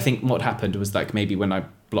 I think what happened was like maybe when I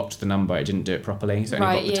blocked the number, I didn't do it properly, so I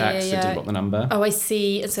only blocked the text, I didn't block the number. Oh, I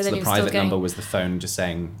see. And so then the private number was the phone just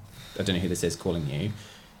saying, I don't know who this is calling you,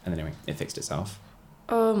 and then anyway, it fixed itself.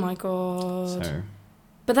 Oh my god. So,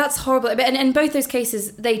 but that's horrible. And in both those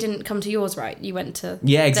cases, they didn't come to yours, right? You went to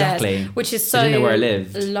exactly, theirs, which is so they didn't know where I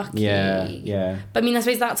lived. Lucky. Yeah. But I mean, I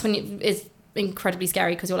suppose that's when it's incredibly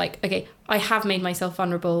scary because you're like, okay, I have made myself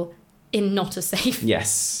vulnerable in not a safe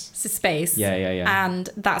space. Yeah. And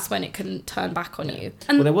that's when it can turn back on you.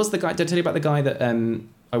 And well, there was the guy. Did I tell you about the guy that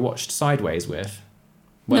I watched Sideways with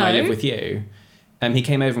when I lived with you? He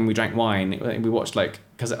came over and we drank wine. We watched like,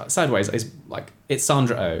 because Sideways is like, it's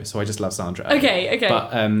Sandra Oh, so I just love Sandra Oh. Okay.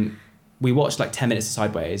 But we watched like 10 minutes of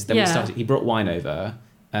Sideways. Then he brought wine over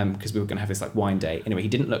because we were going to have this like wine date. Anyway, he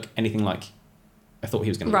didn't look anything like I thought he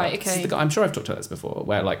was going to look. Right, okay. This is the guy, I'm sure I've talked about this before,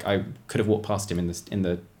 where like I could have walked past him at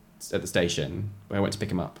the station where I went to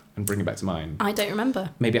pick him up and bring him back to mine. I don't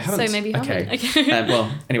remember. Maybe I haven't. So maybe you haven't. Okay.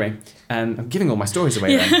 Well, anyway, I'm giving all my stories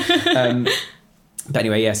away then. But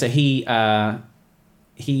anyway, yeah. So he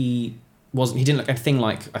didn't look anything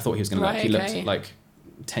like I thought he was going to look. He looked like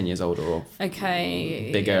 10 years older or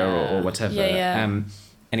bigger or whatever. Yeah.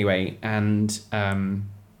 Anyway, and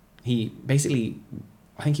he basically,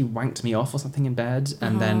 I think he wanked me off or something in bed,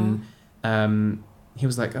 and then he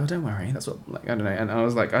was like, "Oh, don't worry, that's what, like, I don't know." And I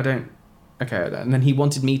was like, "I don't." Okay, and then he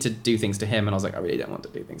wanted me to do things to him, and I was like, "I really don't want to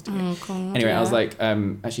do things to you." Oh, God, anyway, I was like,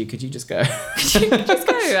 "Actually, could you just go?" Could you just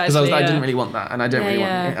go? Because I didn't really want that, and I don't really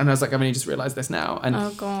want it. And I was like, "I've only just realised this now." And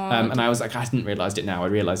oh, God. And I was like, I hadn't realised it now. I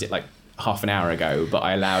realised it like half an hour ago, but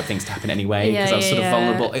I allowed things to happen anyway because I was sort of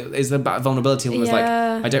vulnerable. It's about vulnerability. It was like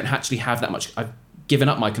I don't actually have that much. I've given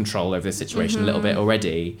up my control over this situation a little bit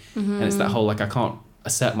already, and it's that whole like I can't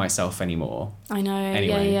assert myself anymore. I know.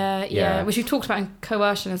 Anyway, yeah. Which we've talked about in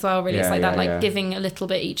coercion as well. Really, it's like that, giving a little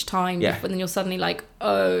bit each time. Yeah. But then you're suddenly like,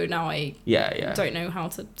 oh, now I don't know how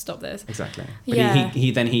to stop this. Exactly. But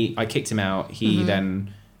I kicked him out. He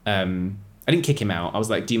then I didn't kick him out. I was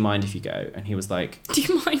like, "Do you mind if you go?" And he was like, Do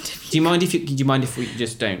you mind if we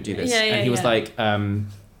just don't do this? And he was like,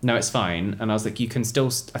 "No, it's fine." And I was like, "You can still."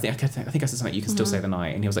 I think I said something. You can still stay the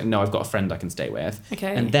night. And he was like, "No, I've got a friend I can stay with."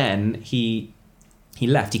 Okay. And then he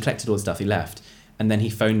left. He collected all the stuff. He left, and then he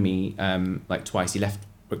phoned me like twice. He left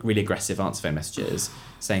really aggressive answer phone messages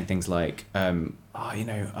saying things like, I don't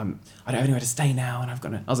have anywhere to stay now, and I've got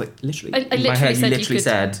to. I was like, literally. In my head, you literally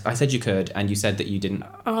said, I said you could, and you said that you didn't.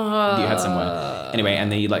 That you had somewhere. Anyway,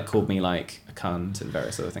 and then he like called me like a cunt and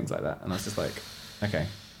various other things like that, and I was just like, okay,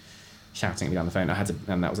 shouting at me on the phone. I had to,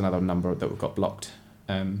 and that was another number that got blocked.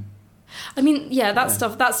 I mean, that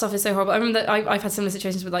stuff is so horrible. I remember that I've had similar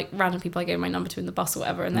situations with like random people I gave my number to in the bus or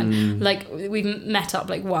whatever, and then like we've met up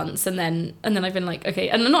like once, and then I've been like, okay,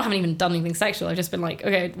 and I haven't even done anything sexual. I've just been like,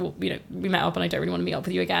 okay, well, we met up and I don't really want to meet up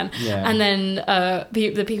with you again. Yeah. And then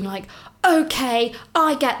the people are like, okay,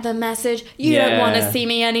 I get the message. You don't want to see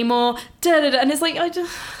me anymore. And it's like, I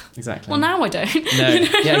just. Exactly. Well, now I don't. No.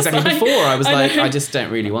 Yeah, exactly. Like, before I was like, I just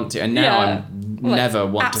don't really want to, and now I'm never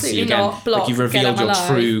want to see you again. Block, like you've revealed your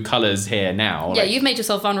true colours here now. Yeah, you've made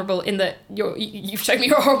yourself vulnerable in that you've shown me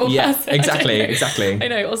you're a horrible person. Yeah, exactly. I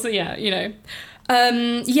know. Also,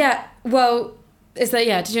 well, is there?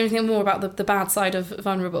 Yeah. Did you have anything more about the bad side of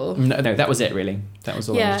vulnerable? No, that was it. Really, that was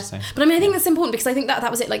all I wanted to say. But I mean, I think that's important because I think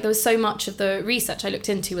that was it. Like, there was so much of the research I looked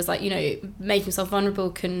into was like, making yourself vulnerable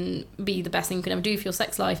can be the best thing you can ever do for your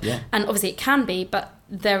sex life. Yeah. And obviously, it can be, but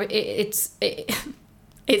it's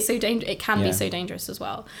so dangerous. It can be so dangerous as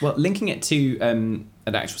well. Well, linking it to an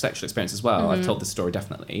actual sexual experience as well. I've told this story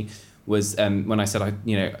definitely. Was when I said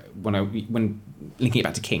when linking it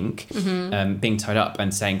back to kink, being tied up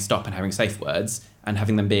and saying stop and having safe words and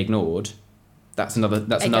having them be ignored. That's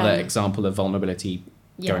another example of vulnerability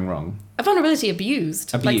going wrong. A vulnerability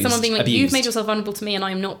abused. Like Abused, someone being like, abused. you've made yourself vulnerable to me and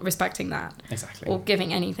I'm not respecting that. Exactly. Or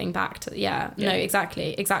giving anything back to, no,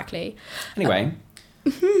 exactly. Anyway,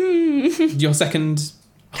 your second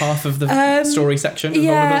half of the story section of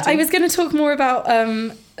vulnerability? I was going to talk more about,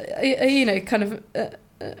 kind of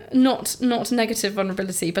not negative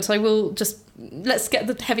vulnerability, but I will just, let's get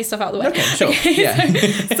the heavy stuff out of the way. Okay, sure. Yeah.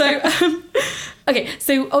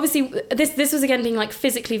 So obviously this was again being like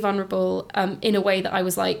physically vulnerable in a way that I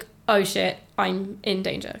was like, oh shit, I'm in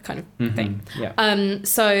danger kind of thing. Yeah.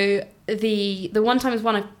 So the one time is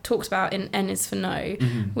one I've talked about in N is for No,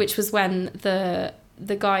 which was when the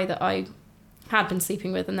guy that I had been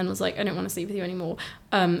sleeping with and then was like, I don't want to sleep with you anymore.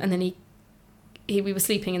 And then we were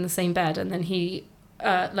sleeping in the same bed, and then he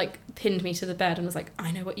pinned me to the bed and was like,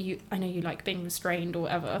 I know you like being restrained or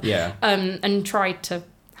whatever. Yeah. And tried to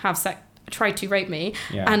have sex, tried to rape me.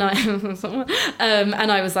 Yeah. And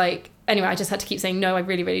I was like, anyway, I just had to keep saying, no, I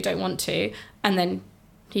really, really don't want to. And then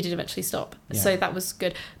he did eventually stop. Yeah. So that was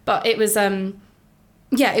good. But it was, it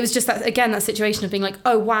was just that, again, that situation of being like,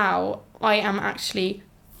 oh, wow, I am actually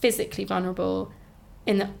physically vulnerable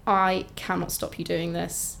in that I cannot stop you doing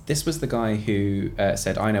this. This was the guy who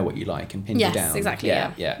said, I know what you like, and pinned you down. Yes, exactly,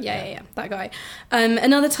 yeah, that guy.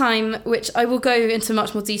 Another time, which I will go into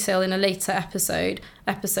much more detail in a later episode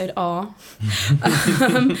R.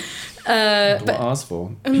 What R's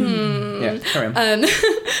for? Yeah, carry on.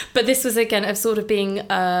 But this was, again, of sort of being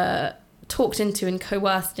talked into and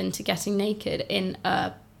coerced into getting naked in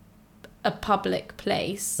a public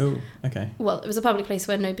place. Oh, okay. Well, it was a public place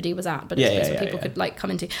where nobody was at, but Yeah, it's a place yeah, where yeah, people yeah. could like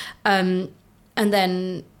come into. And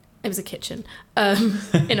then it was a kitchen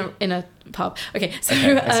in a pub. Okay, so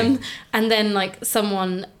Okay, I see. and then like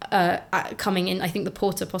someone coming in, I think the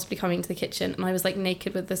porter possibly coming into the kitchen, and I was like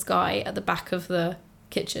naked with this guy at the back of the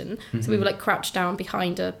kitchen. So we were like crouched down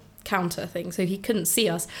behind a counter thing, so he couldn't see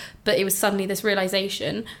us. But it was suddenly this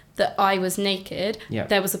realization that I was naked. Yeah.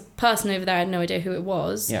 There was a person over there. I had no idea who it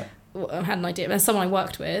was. Yeah. I had an idea, but someone I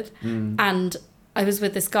worked with, and I was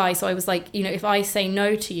with this guy, so I was like, if I say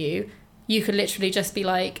no to you, you could literally just be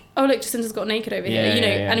like, oh look, Jacinta's got naked over here,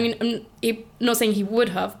 Yeah. And I mean, I'm not saying he would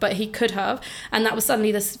have, but he could have, and that was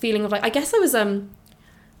suddenly this feeling of like, I guess I was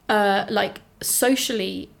like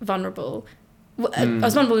socially vulnerable. I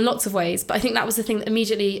was vulnerable in lots of ways, but I think that was the thing that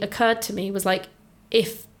immediately occurred to me was like,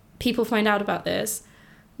 if people find out about this,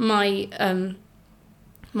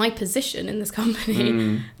 my position in this company,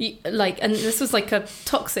 and this was like a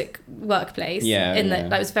toxic workplace.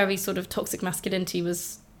 That was very sort of toxic masculinity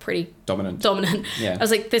was pretty Dominant. Yeah. I was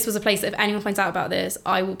like, this was a place that if anyone finds out about this,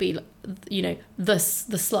 I will be, the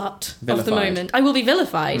slut Vilified. of the moment. I will be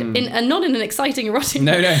vilified and not in an exciting erotic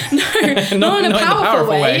No. not in a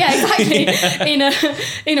powerful way. Yeah, exactly. Yeah.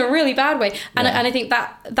 In a really bad way. And Yeah. and I think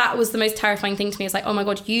that was the most terrifying thing to me. Is like, oh my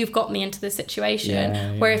God, you've got me into this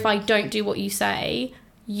situation where if I don't do what you say,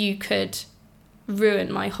 you could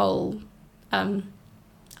ruin my whole I'm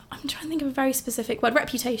trying to think of a very specific word,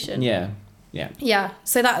 reputation. Yeah,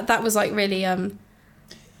 so that was like really I mean,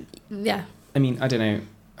 I don't know,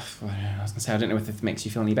 I was gonna say, I don't know if it makes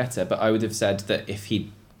you feel any better, but I would have said that if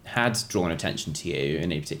he had drawn attention to you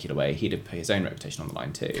in a particular way, he'd have put his own reputation on the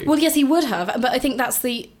line too. Well, yes, he would have, but I think I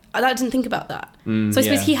didn't think about that. So I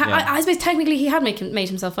suppose I suppose technically he had made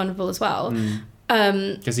himself vulnerable as well.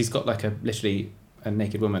 Because he's got like literally a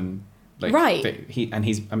naked woman, like, right? But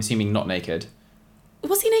he's I'm assuming not naked.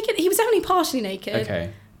 Was he naked? He was definitely partially naked.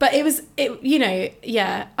 Okay. But I don't know.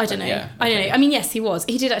 Yeah, I don't okay. know. I mean, yes, he was.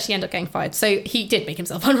 He did actually end up getting fired. So he did make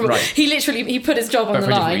himself vulnerable. Right. He put his job on But the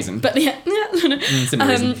for a different line. reason. But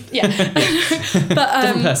Similar reason. Yeah. But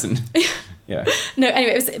Different person. Yeah. No,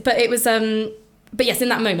 anyway, but yes, in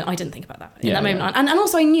that moment, I didn't think about that. In that moment, and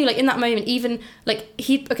also I knew, like, in that moment, even like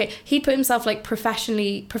he put himself like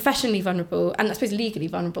professionally vulnerable, and I suppose legally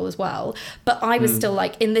vulnerable as well. But I was still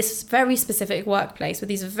like in this very specific workplace with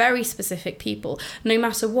these very specific people. No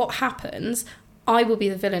matter what happens, I will be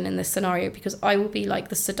the villain in this scenario because I will be like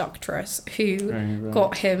the seductress who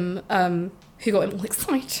got him all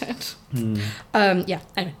excited.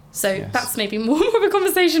 Anyway, so that's maybe more of a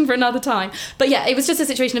conversation for another time. But yeah, it was just a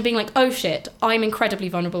situation of being like, oh shit, I'm incredibly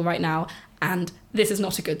vulnerable right now, and this is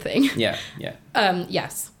not a good thing. Yeah.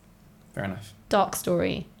 Yes. Fair enough. Dark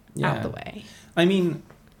story out the way. I mean,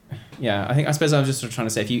 I suppose I was just sort of trying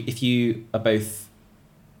to say, if you're both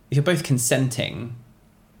consenting,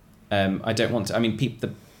 I don't want to. I mean,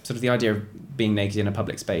 the idea of being naked in a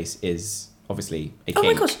public space is obviously a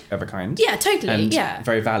kink of a kind. Yeah, totally. And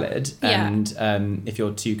very valid. Yeah. And if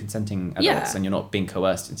you're two consenting adults and you're not being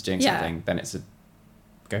coerced into doing something, then it's a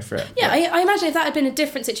go for it. Yeah, I imagine if that had been a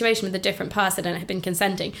different situation with a different person and it had been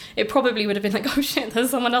consenting, it probably would have been like, oh shit, there's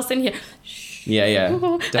someone else in here. Yeah,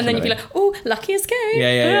 And then you'd be like, oh, lucky escape.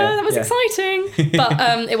 Yeah. That was exciting.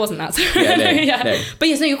 But it wasn't that. So No. But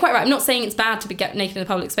yes, no, you're quite right. I'm not saying it's bad to get naked in a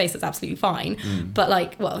public space. That's absolutely fine. But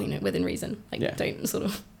like, well, within reason. Like, don't sort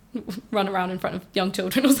of run around in front of young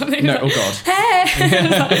children or something. No, like, oh God.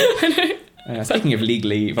 Hey! Speaking of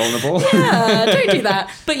legally vulnerable. Yeah, don't do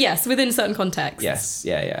that. But yes, within certain contexts. Yes,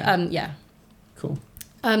 yeah. Yeah. Cool.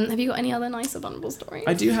 Have you got any other nice or vulnerable stories?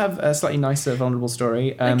 I do have a slightly nicer vulnerable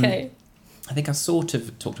story. Okay. I think I sort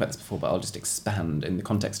of talked about this before, but I'll just expand in the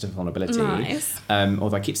context of vulnerability. Nice.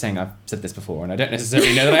 Although I keep saying I've said this before, and I don't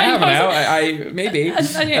necessarily know that I have now. I maybe.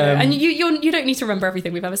 And you don't need to remember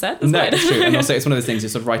everything we've ever said. No, that's true. And also, it's one of those things. You're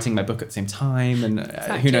sort of writing my book at the same time, and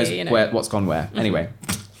who knows what's gone where. Mm-hmm. Anyway.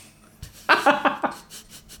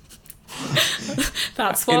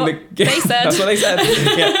 That's what they said. That's what they said.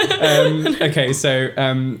 Yeah. Okay, so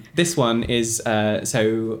this one is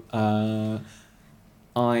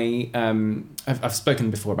I've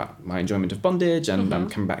spoken before about my enjoyment of bondage, and I'm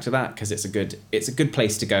coming back to that because it's a good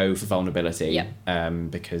place to go for vulnerability. Yeah.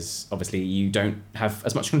 Because obviously you don't have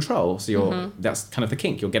as much control, so that's kind of the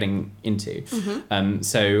kink you're getting into.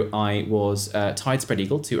 So I was tied spread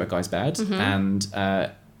eagle to a guy's bed, and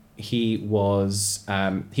he was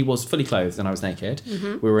fully clothed and I was naked.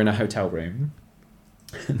 We were in a hotel room.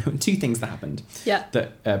 And there were two things that happened. Yeah.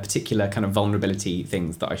 That particular kind of vulnerability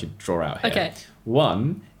things that I should draw out here. Okay.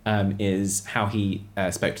 One is how he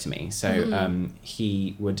spoke to me. So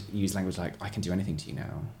he would use language like, I can do anything to you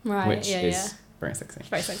now. Right, which is very sexy.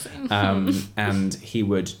 Very sexy. And he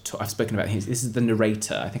would, I've spoken about his, this is the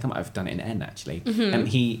narrator. I think I might have done it in N actually. And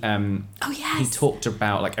he, he talked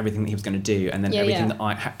about like everything that he was going to do. And then everything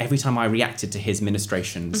that every time I reacted to his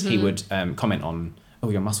ministrations, he would comment on, oh,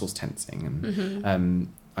 your muscles tensing, and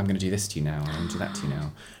I'm going to do this to you now, and I'm going to do that to you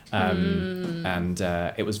now. And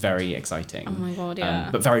it was very exciting. Oh my God, yeah.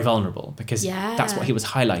 But very vulnerable, because that's what he was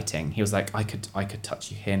highlighting. He was like, I could touch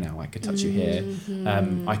you here now, I could touch you here.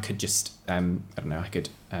 I could just, I don't know, I could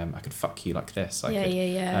fuck you like this. I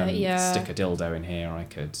could stick a dildo in here, I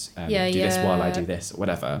could do this while I do this, or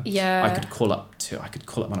whatever. Yeah. I could call up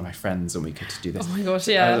one of my friends and we could do this. Oh my gosh,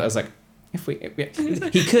 yeah. I was like, he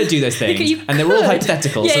could do those things, and they were all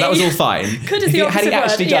hypothetical, so that was all fine. Could is the had he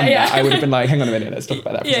actually done that, I would have been like, hang on a minute, let's talk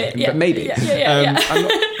about that for a second. But maybe. I'm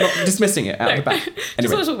not dismissing it out of the back. Anyway,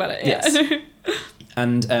 just want to talk about it. Yes.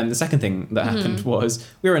 And the second thing that happened was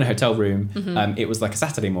we were in a hotel room. It was like a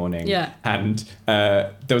Saturday morning, and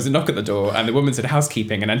there was a knock at the door, and the woman said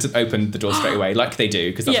housekeeping, and opened the door straight away, like they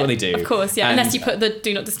do, because that's what they do. Of course, yeah. Unless you put the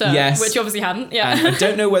do not disturb, which you obviously hadn't. Yeah. And I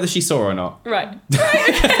don't know whether she saw or not. Right.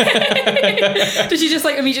 Did she just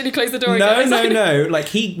like immediately close the door? No. Like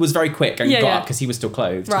he was very quick and got up because he was still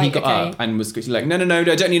clothed. Right, he got up and was like, no, I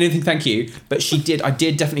don't need anything, thank you. But I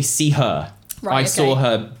did definitely see her. Right, I saw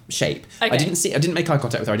her shape. Okay. I didn't make eye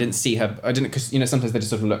contact with her. I didn't see her. Because sometimes they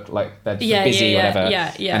just sort of look like they're busy or whatever.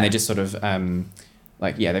 Yeah. And they just sort of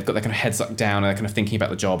they've got their kind of heads like down and they're kind of thinking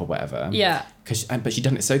about the job or whatever. Yeah. But she'd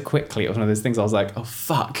done it so quickly. It was one of those things I was like, oh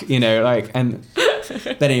fuck, and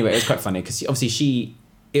but anyway, it was quite funny because obviously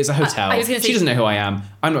it was a hotel. She doesn't know who I am.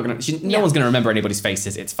 I'm not gonna. No one's gonna remember anybody's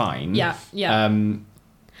faces. It's fine. Yeah.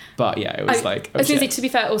 But yeah, it was like. I was going to say, to be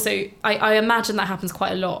fair, also, I imagine that happens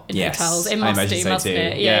quite a lot in hotels. It must do, mustn't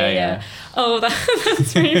it? Yeah. Oh,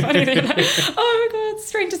 that's really funny. Oh my God, it's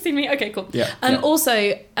strange to see me. Okay, cool. Yeah. Also,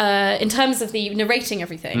 in terms of the narrating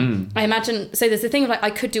everything, I imagine, so there's the thing of like,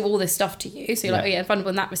 I could do all this stuff to you. So you're like, oh yeah, vulnerable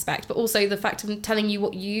in that respect. But also the fact of telling you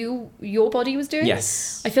what your body was doing.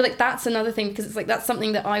 Yes. I feel like that's another thing, because it's like, that's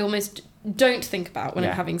something that I almost don't think about when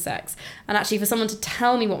I'm having sex, and actually for someone to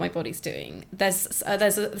tell me what my body's doing, there's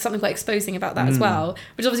something quite exposing about that as well,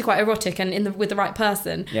 which is obviously quite erotic and with the right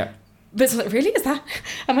person. But it's like, really?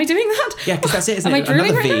 Am I doing that? Yeah, because that's it, isn't it?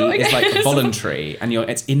 Another V is like voluntary, and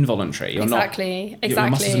it's involuntary. You're exactly. Your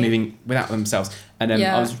muscles are moving without themselves. And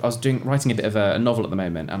I was writing a bit of a novel at the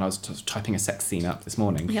moment, and I was typing a sex scene up this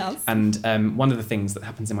morning. Yes. And one of the things that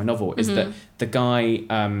happens in my novel is that the guy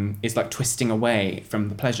is like twisting away from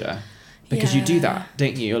the pleasure. Because you do that,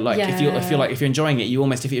 don't you? Like if you're enjoying it,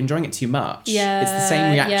 if you're enjoying it too much, it's the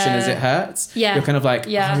same reaction as it hurts. Yeah. You're kind of like,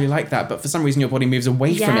 I really like that, but for some reason your body moves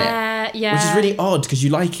away from it. Yeah. Which is really odd because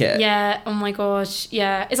you like it. Yeah. Oh my gosh.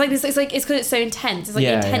 Yeah. It's like this. It's like it's because it's so intense. It's like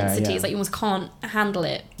the intensity. It's like you almost can't handle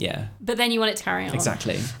it. Yeah. But then you want it to carry on.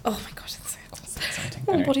 Exactly. Oh my gosh. That's so exciting.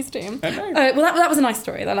 What my body's doing. I know. Well, that was a nice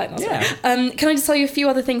story. I like that story. Can I just tell you a few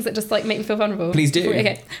other things that just like make me feel vulnerable? Please do.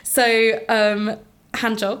 Okay. So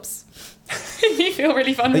hand jobs. you feel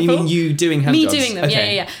really vulnerable. You mean you doing hand Me jobs? doing them,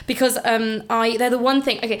 Okay. yeah. Because they're the one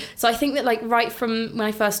thing. Okay, so I think that like right from when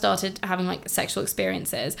I first started having like sexual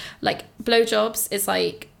experiences, like blowjobs is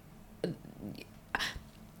like.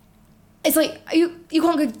 It's like you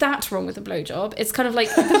can't go that wrong with a blowjob. It's kind of like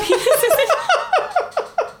the penis is.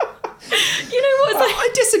 You know what? It's like, I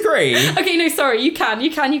disagree. okay, no, sorry. You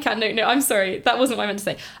can. No, I'm sorry. That wasn't what I meant to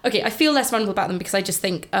say. Okay, I feel less vulnerable about them because I just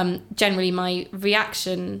think generally my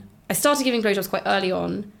reaction. I started giving blowjobs quite early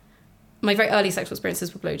on. My very early sexual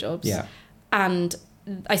experiences were blowjobs. Yeah. And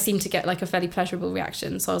I seemed to get like a fairly pleasurable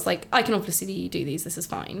reaction. So I was like, I can obviously do these. This is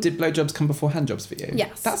fine. Did blowjobs come before handjobs for you?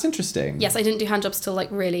 Yes. That's interesting. Yes, I didn't do handjobs till like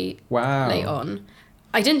really Wow. late on.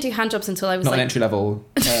 I didn't do handjobs until I was Not like... an entry-level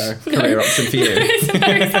career option for you. No,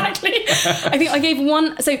 exactly. I think I gave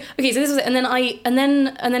one. So okay, so this was it, and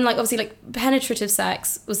then like obviously like penetrative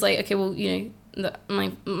sex was like, okay, well, you know,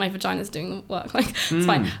 my vagina's doing the work, like it's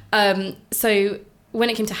fine. So when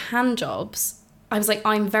it came to hand jobs, I was like,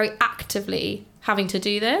 I'm very actively having to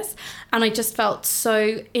do this, and I just felt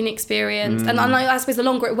so inexperienced. And I suppose the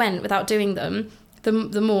longer it went without doing them,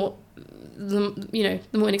 the more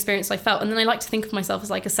inexperienced I felt. And then I like to think of myself as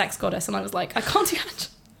like a sex goddess, and I was like, I can't do hand jobs.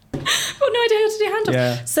 I've got no idea how to do hand jobs.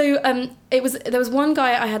 Yeah. So there was one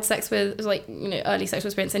guy I had sex with, it was like, you know, early sexual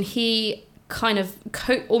experience, and he kind of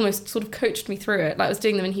almost sort of coached me through it. Like I was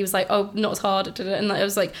doing them and he was like, oh, not as hard, and I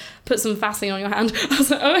was like, put some Vaseline on your hand. I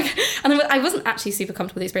was like, oh, okay. And I wasn't actually super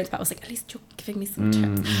comfortable with the experience, but I was like, at least you're giving me some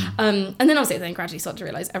tips. And then obviously then gradually started to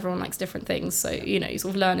realise everyone likes different things, so you know, you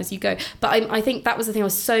sort of learn as you go. But I think that was the thing, I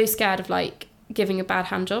was so scared of like giving a bad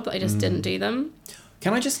hand job that I just didn't do them.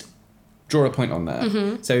 Can I just draw a point on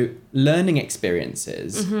there? So learning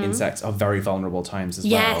experiences in sex are very vulnerable times as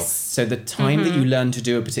well. Yes. So the time that you learn to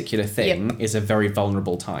do a particular thing is a very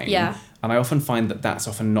vulnerable time. Yeah. And I often find that that's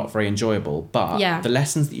often not very enjoyable. But the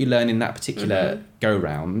lessons that you learn in that particular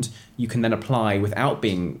go-round, you can then apply without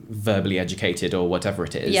being verbally educated or whatever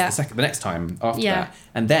it is the next time after that.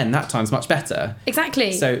 And then that time's much better.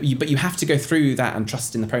 Exactly. But you have to go through that and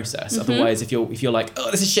trust in the process. Otherwise, if you're like,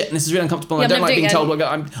 oh, this is shit and this is really uncomfortable and I don't like being told,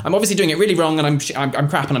 I'm obviously doing it really wrong and I'm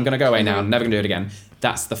crap and I'm going to go away now. I'm never going to do it again.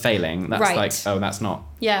 That's the failing. That's like, oh, that's not.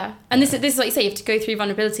 Yeah. And this is like you say, you have to go through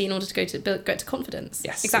vulnerability in order to go to confidence.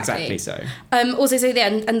 Yes, exactly so. Also, so yeah,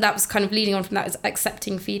 and that was kind of leading on from that, is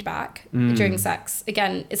accepting feedback during sex.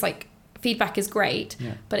 Again, it's like feedback is great,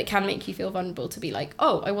 but it can make you feel vulnerable to be like,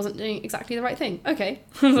 oh, I wasn't doing exactly the right thing. Okay,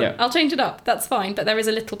 I'll change it up. That's fine. But there is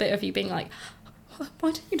a little bit of you being like,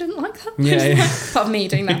 why didn't you like that? Yeah. Part of me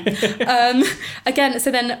doing that. Again, so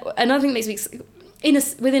then another thing that makes me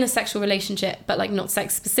within a sexual relationship, but like not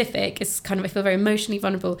sex specific, is kind of, I feel very emotionally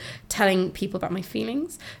vulnerable telling people about my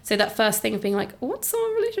feelings. So that first thing of being like, what's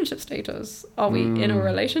our relationship status? Are we in a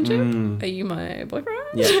relationship? Are you my boyfriend?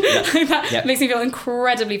 That makes me feel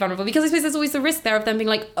incredibly vulnerable, because I suppose there's always the risk there of them being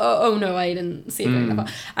like, oh no, I didn't see it going that far.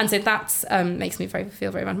 And so that's makes me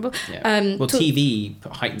feel very vulnerable. TV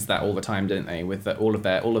heightens that all the time, don't they? With all of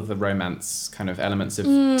the romance kind of elements of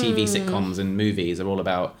TV sitcoms and movies are all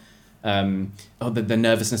about the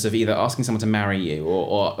nervousness of either asking someone to marry you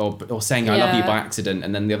or saying I love you by accident,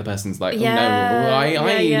 and then the other person's like, oh no,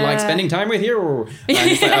 I like spending time with you. And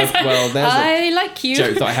it's like, well, there's I like you.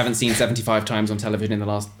 Joke that I haven't seen 75 times on television in the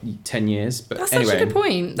last 10 years. But that's anyway, such a good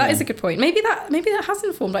point. That is a good point. Maybe that has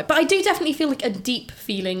informed, like, but I do definitely feel like a deep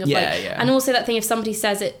feeling of and also that thing, if somebody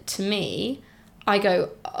says it to me, I go,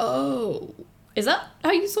 oh, is that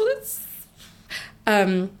how you saw this?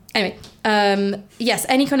 Anyway, yes,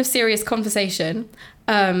 any kind of serious conversation.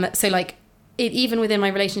 So like, even within my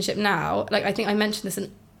relationship now, like I think I mentioned this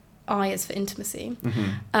in I is for intimacy. We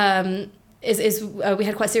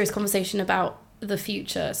had quite a serious conversation about the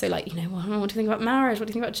future. So like, you know, what do you think about marriage? What do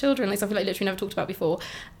you think about children? Like something like literally never talked about before.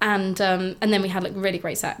 And then we had like really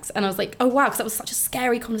great sex. And I was like, oh wow, because that was such a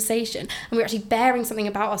scary conversation. And we were actually bearing something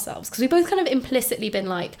about ourselves, because we both kind of implicitly been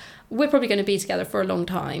like, we're probably going to be together for a long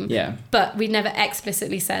time. Yeah. But we never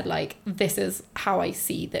explicitly said like, this is how I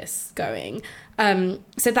see this going.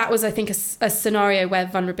 So that was, I think, a scenario where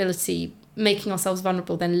vulnerability, making ourselves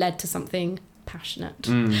vulnerable, then led to something passionate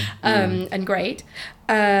and great.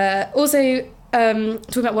 Also,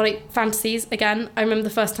 talking about what like fantasies again, I remember the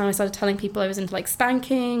first time I started telling people I was into like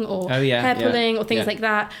spanking or hair pulling or things like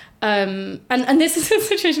that. And this is a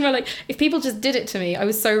situation where like, if people just did it to me, I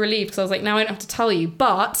was so relieved, because I was like, now I don't have to tell you,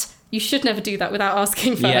 but you should never do that without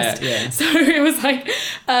asking first. Yeah. So it was like...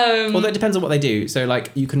 Although it depends on what they do. So,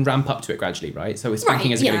 like, you can ramp up to it gradually, right? So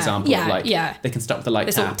spanking is a good example of, like, they can start with the light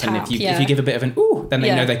This sort tap, of and tap, if you give a bit of an ooh, then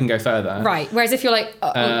they know they can go further. Right. Whereas if you're like...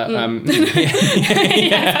 and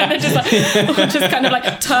just kind of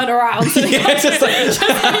like turn around. So just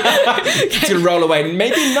gonna roll away.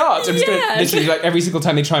 Maybe not. I'm just gonna literally, like, every single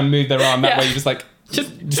time they try and move their arm that way, you just like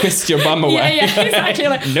twist your bum away. Yeah, exactly.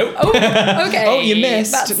 Like, nope. Oh, okay. Oh, you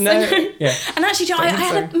missed. No. Yeah. And actually, I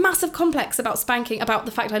had a massive complex about spanking, about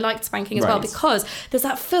the fact I liked spanking as well, because there's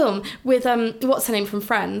that film with what's her name from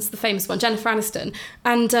Friends, the famous one, Jennifer Aniston,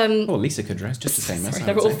 and Lisa Kudrow, just the same. Sorry,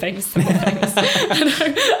 they're all famous.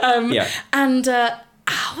 And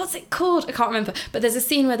what's it called? I can't remember. But there's a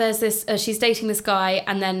scene where there's this, she's dating this guy,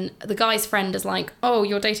 and then the guy's friend is like, oh,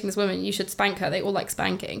 you're dating this woman, you should spank her. They all like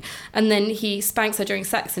spanking. And then he spanks her during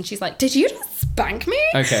sex, and she's like, did you just spank me?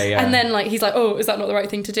 Okay, yeah. And then like he's like, oh, is that not the right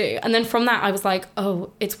thing to do? And then from that I was like,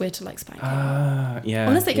 oh, it's weird to like spanking. Yeah.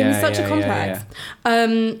 Honestly, it can be such a complex.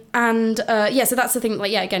 So that's the thing,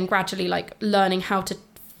 like, again, gradually like learning how to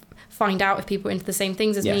find out if people are into the same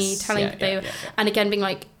things as me, telling and again being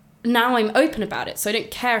like, now I'm open about it, so I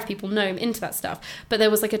don't care if people know I'm into that stuff. But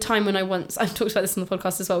there was like a time when I've talked about this on the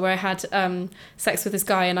podcast as well, where I had sex with this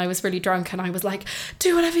guy and I was really drunk and I was like,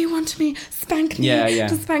 do whatever you want to me, spank me,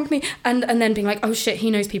 just spank me. And then being like, oh shit,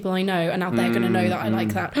 he knows people I know, and now they're going to know that I like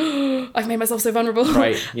that. I've made myself so vulnerable.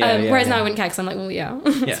 Right. Whereas now I wouldn't care, because I'm like, well,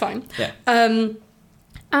 it's fine. Yeah.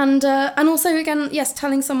 And also, again, yes,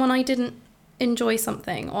 telling someone I didn't enjoy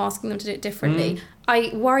something or asking them to do it differently.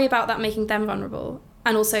 I worry about that making them vulnerable.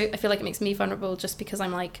 And also, I feel like it makes me vulnerable just because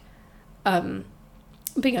I'm like being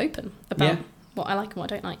open about what I like and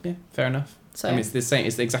what I don't like. Yeah, fair enough. So I mean, it's the same.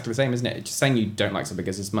 It's exactly the same, isn't it? Just saying you don't like something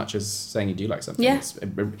is as much as saying you do like something. Yeah.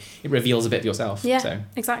 It reveals a bit of yourself. Yeah, so.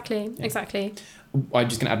 Exactly. I'm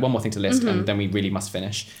just going to add one more thing to the list, and then we really must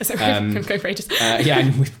finish. So we're going to go for ages. And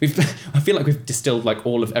I feel like we've distilled like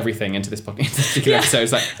all of everything into this particular episode.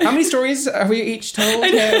 It's like, how many stories have we each told?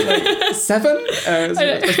 Like 7?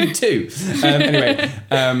 Supposed to be 2. Anyway,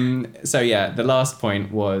 the last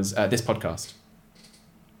point was this podcast.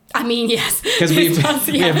 I mean, yes. Because we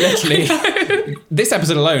have literally, this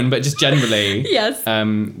episode alone, but just generally,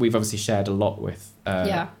 we've obviously shared a lot with,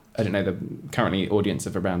 I don't know, the currently audience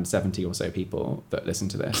of around 70 or so people that listen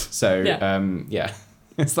to this. So,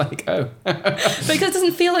 it's like, oh. Because it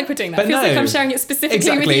doesn't feel like we're doing that. It feels like I'm sharing it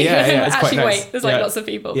specifically with you. It's actually, nice. Wait, there's like lots of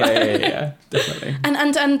people. Yeah, definitely.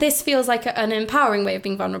 And this feels like an empowering way of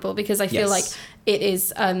being vulnerable, because I feel like it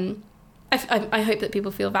is... I hope that people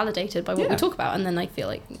feel validated by what we talk about, and then I feel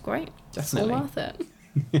like, great, definitely. It's all worth it.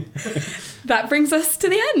 That brings us to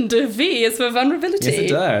the end. V is for vulnerability. Yes, it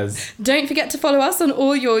does. Don't forget to follow us on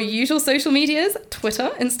all your usual social medias: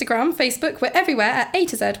 Twitter, Instagram, Facebook. We're everywhere at A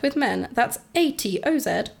to Z with Men. That's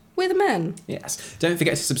ATOZ with Men. Yes. Don't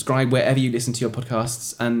forget to subscribe wherever you listen to your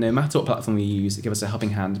podcasts, and no matter what platform you use, give us a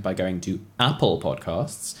helping hand by going to Apple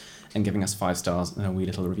Podcasts and giving us 5 stars and a wee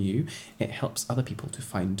little review. It helps other people to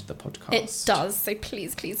find the podcast. It does, so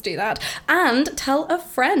please do that. And tell a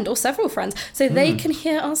friend or several friends so they can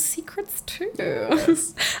hear our secrets too.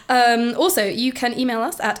 Yes. Also, you can email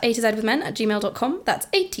us at atozwithmen@gmail.com. That's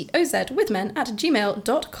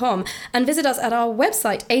atozwithmen@gmail.com. And visit us at our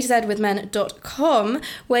website, atozwithmen.com,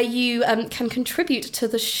 where you can contribute to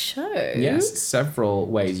the show. Yes, several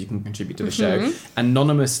ways you can contribute to the show.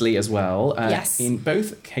 Anonymously as well. Yes. In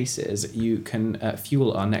both cases, you can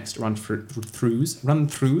fuel our next run-throughs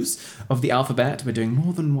of the alphabet. We're doing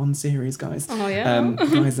more than one series, guys. Oh, yeah.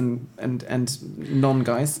 Guys and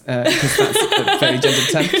non-guys, because that's a very gendered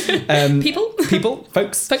term. People,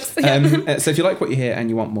 folks. Yeah. So if you like what you hear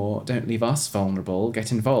and you want more, don't leave us vulnerable.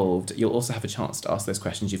 Get involved. You'll also have a chance to ask those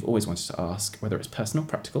questions you've always wanted to ask, whether it's personal,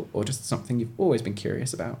 practical, or just something you've always been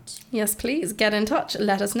curious about. Yes, please. Get in touch.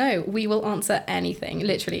 Let us know. We will answer anything.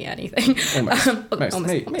 Literally anything. Almost.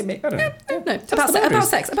 Maybe. I don't know. No, about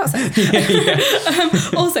sex.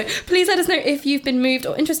 Also, please let us know if you've been moved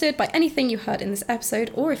or interested by anything you heard in this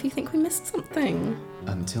episode, or if you think we missed something.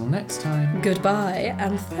 Until next time. Goodbye,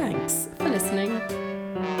 and thanks for listening.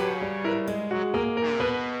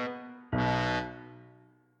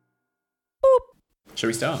 Shall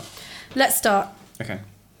we start? Let's start. Okay.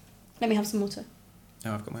 Let me have some water.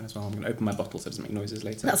 Oh, I've got mine as well. I'm going to open my bottle so it doesn't make noises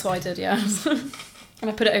later. That's what I did, yeah. And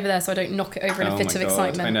I put it over there so I don't knock it over in a fit of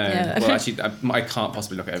excitement. I know. Yeah. Well, actually, I can't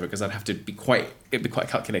possibly knock it over because I'd have to be it'd be quite a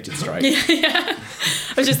calculated strike. Yeah.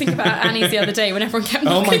 I was just thinking about Annie's the other day when everyone kept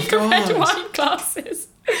knocking the red wine glasses.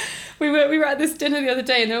 we were at this dinner the other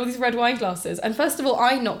day, and there were all these red wine glasses. And first of all,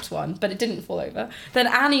 I knocked one, but it didn't fall over. Then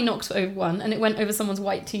Annie knocked over one, and it went over someone's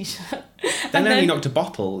white t-shirt. Then Annie knocked a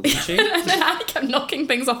bottle, didn't she? And then Annie kept knocking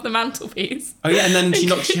things off the mantelpiece. Oh yeah, and then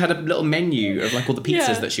she had a little menu of like all the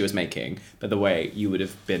pizzas that she was making. By the way,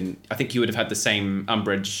 I think you would have had the same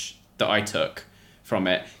umbrage that I took from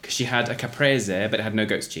it, because she had a caprese but it had no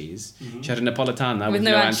goat's cheese. She had a napolitana with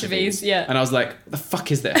no anchovies. Yeah. And I was like, the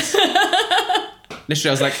fuck is this? Literally,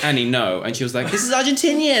 I was like, Annie, no. And she was like, this is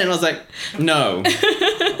Argentinian. And I was like, no.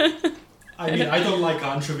 I mean, I don't like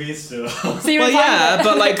anchovies, so... So well, yeah,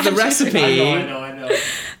 but like the recipe... I know.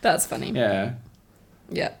 That's funny. Yeah.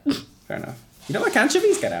 Yeah. Fair enough. You don't like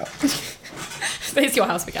anchovies? Get out. It's your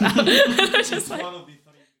house, we get out. Just like... One of the